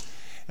 hours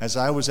as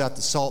I was at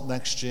the Salt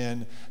Next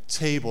Gen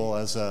table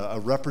as a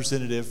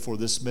representative for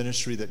this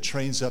ministry that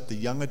trains up the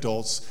young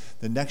adults,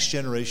 the next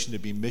generation, to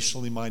be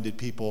missionally minded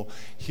people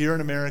here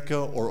in America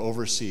or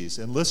overseas.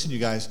 And listen, you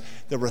guys,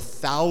 there were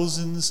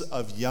thousands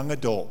of young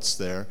adults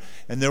there,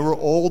 and there were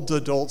old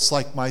adults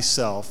like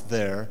myself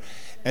there,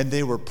 and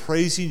they were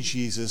praising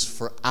Jesus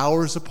for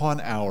hours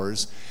upon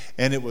hours,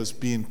 and it was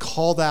being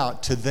called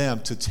out to them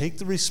to take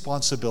the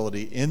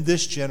responsibility in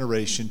this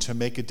generation to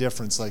make a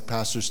difference, like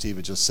Pastor Steve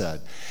had just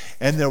said.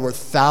 And there were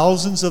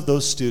thousands of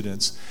those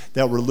students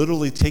that were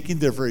literally taking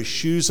their very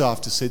shoes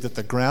off to say that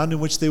the ground in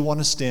which they want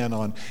to stand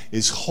on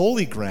is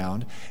holy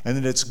ground, and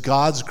that it's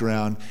God's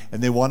ground,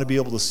 and they want to be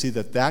able to see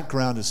that that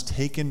ground is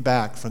taken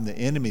back from the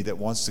enemy that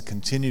wants to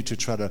continue to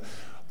try to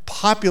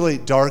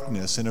populate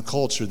darkness in a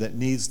culture that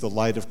needs the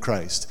light of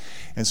Christ.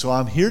 And so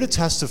I'm here to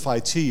testify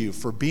to you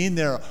for being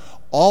there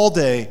all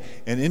day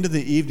and into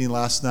the evening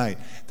last night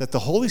that the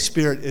Holy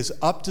Spirit is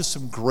up to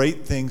some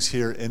great things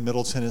here in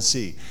Middle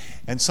Tennessee.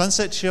 And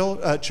Sunset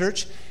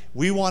Church,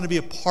 we want to be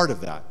a part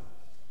of that.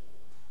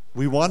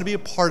 We want to be a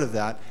part of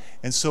that.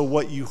 And so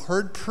what you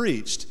heard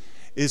preached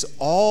is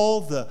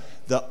all the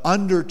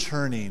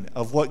underturning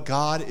of what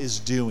God is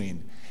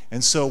doing.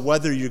 And so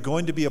whether you're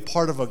going to be a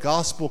part of a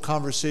gospel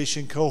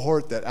conversation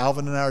cohort that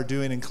Alvin and I are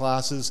doing in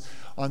classes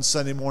on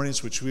Sunday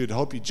mornings, which we would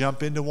hope you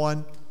jump into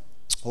one,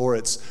 or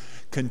it's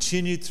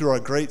continued through our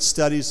great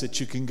studies that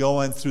you can go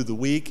in through the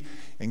week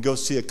and go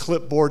see a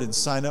clipboard and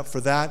sign up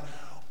for that,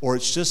 or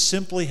it's just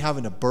simply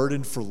having a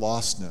burden for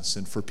lostness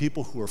and for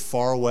people who are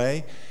far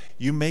away,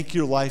 you make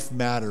your life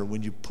matter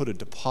when you put a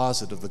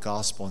deposit of the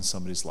gospel in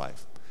somebody's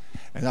life.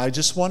 And I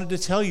just wanted to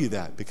tell you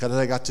that because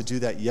I got to do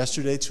that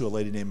yesterday to a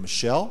lady named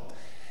Michelle.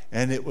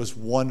 And it was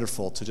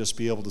wonderful to just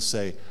be able to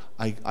say,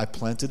 I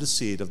planted a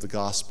seed of the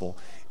gospel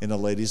in a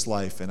lady's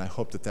life, and I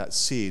hope that that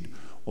seed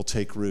will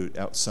take root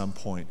at some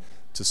point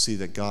to see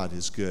that God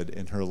is good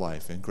in her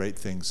life, and great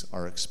things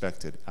are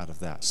expected out of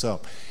that.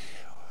 So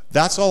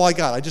that's all I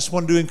got. I just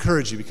wanted to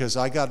encourage you because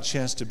I got a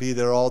chance to be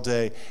there all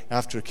day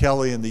after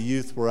Kelly and the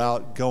youth were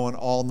out going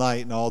all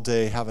night and all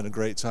day having a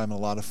great time and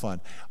a lot of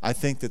fun. I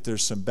think that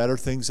there's some better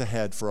things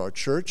ahead for our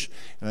church,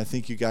 and I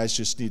think you guys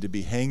just need to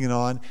be hanging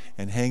on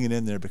and hanging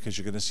in there because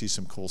you're going to see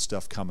some cool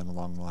stuff coming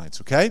along the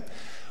lines, okay?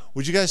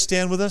 Would you guys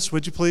stand with us,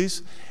 would you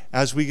please,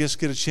 as we just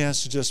get a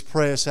chance to just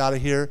pray us out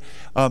of here.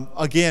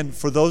 Again,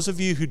 for those of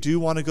you who do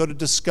want to go to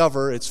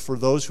Discover, it's for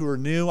those who are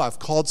new. I've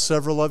called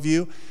several of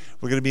you.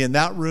 We're going to be in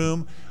that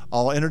room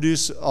I'll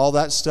introduce all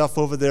that stuff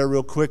over there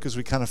real quick as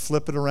we kind of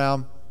flip it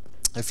around.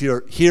 If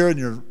you're here and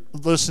you're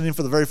listening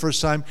for the very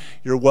first time,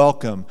 you're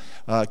welcome.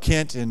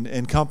 Kent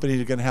and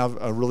company are going to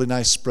have a really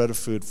nice spread of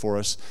food for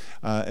us,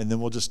 and then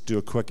we'll just do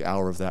a quick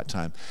hour of that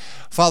time.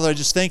 Father, I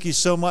just thank you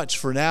so much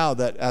for now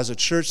that as a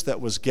church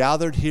that was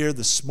gathered here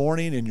this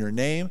morning in your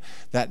name,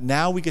 that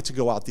now we get to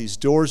go out these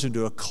doors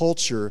into a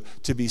culture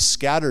to be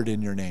scattered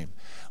in your name.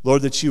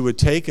 Lord, that you would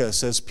take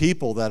us as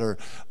people that are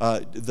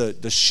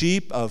the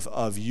sheep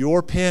of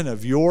your pen,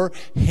 of your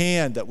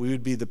hand, that we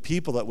would be the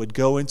people that would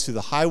go into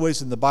the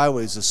highways and the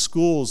byways, the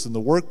schools and the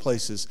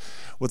workplaces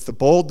with the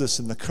boldness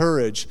and the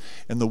courage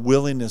and the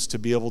willingness to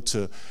be able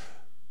to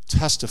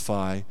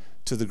testify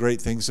to the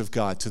great things of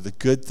God, to the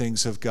good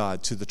things of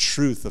God, to the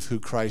truth of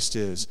who Christ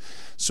is.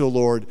 So,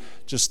 Lord,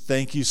 just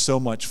thank you so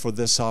much for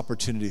this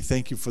opportunity.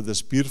 Thank you for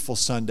this beautiful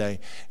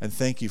Sunday, and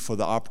thank you for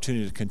the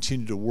opportunity to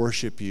continue to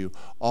worship you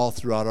all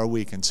throughout our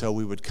week until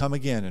we would come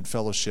again in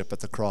fellowship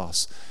at the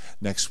cross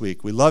next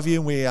week. We love you,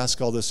 and we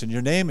ask all this in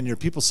your name, and your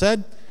people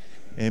said,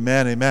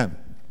 amen, amen.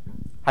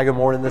 Hi, good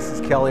morning. This is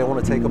Kelly. I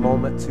want to take a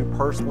moment to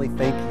personally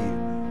thank you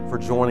for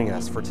joining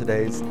us for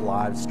today's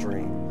live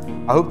stream.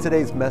 I hope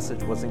today's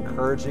message was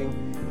encouraging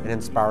and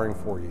inspiring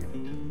for you.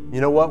 You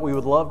know what? We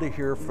would love to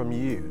hear from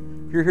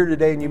you. If you're here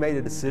today and you made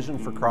a decision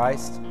for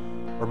Christ,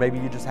 or maybe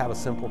you just have a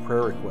simple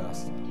prayer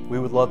request, we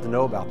would love to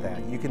know about that.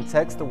 You can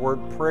text the word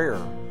prayer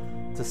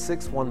to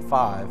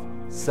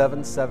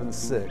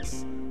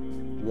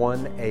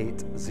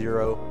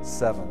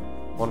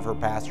 615-776-1807. One of our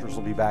pastors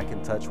will be back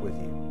in touch with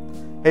you.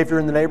 Hey, if you're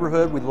in the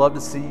neighborhood, we'd love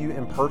to see you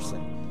in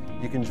person.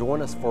 You can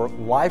join us for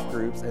life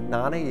groups at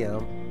 9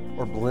 a.m.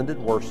 or blended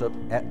worship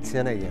at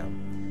 10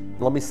 a.m.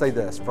 Let me say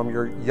this, from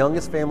your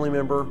youngest family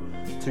member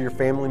to your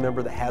family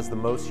member that has the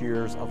most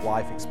years of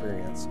life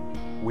experience,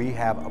 we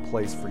have a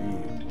place for you.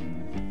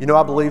 You know,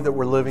 I believe that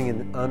we're living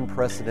in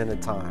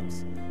unprecedented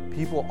times.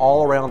 People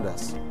all around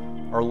us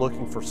are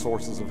looking for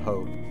sources of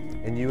hope,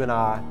 and you and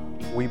I,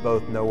 we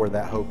both know where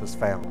that hope is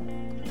found.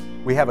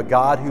 We have a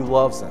God who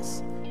loves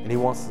us, and He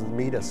wants to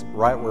meet us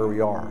right where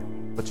we are.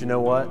 But you know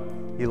what?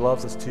 He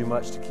loves us too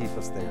much to keep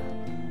us there.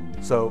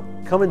 So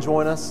come and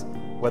join us,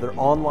 whether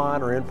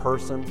online or in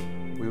person.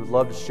 We would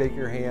love to shake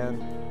your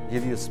hand,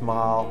 give you a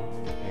smile,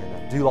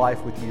 and do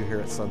life with you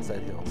here at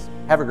Sunset Hills.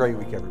 Have a great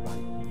week,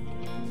 everybody.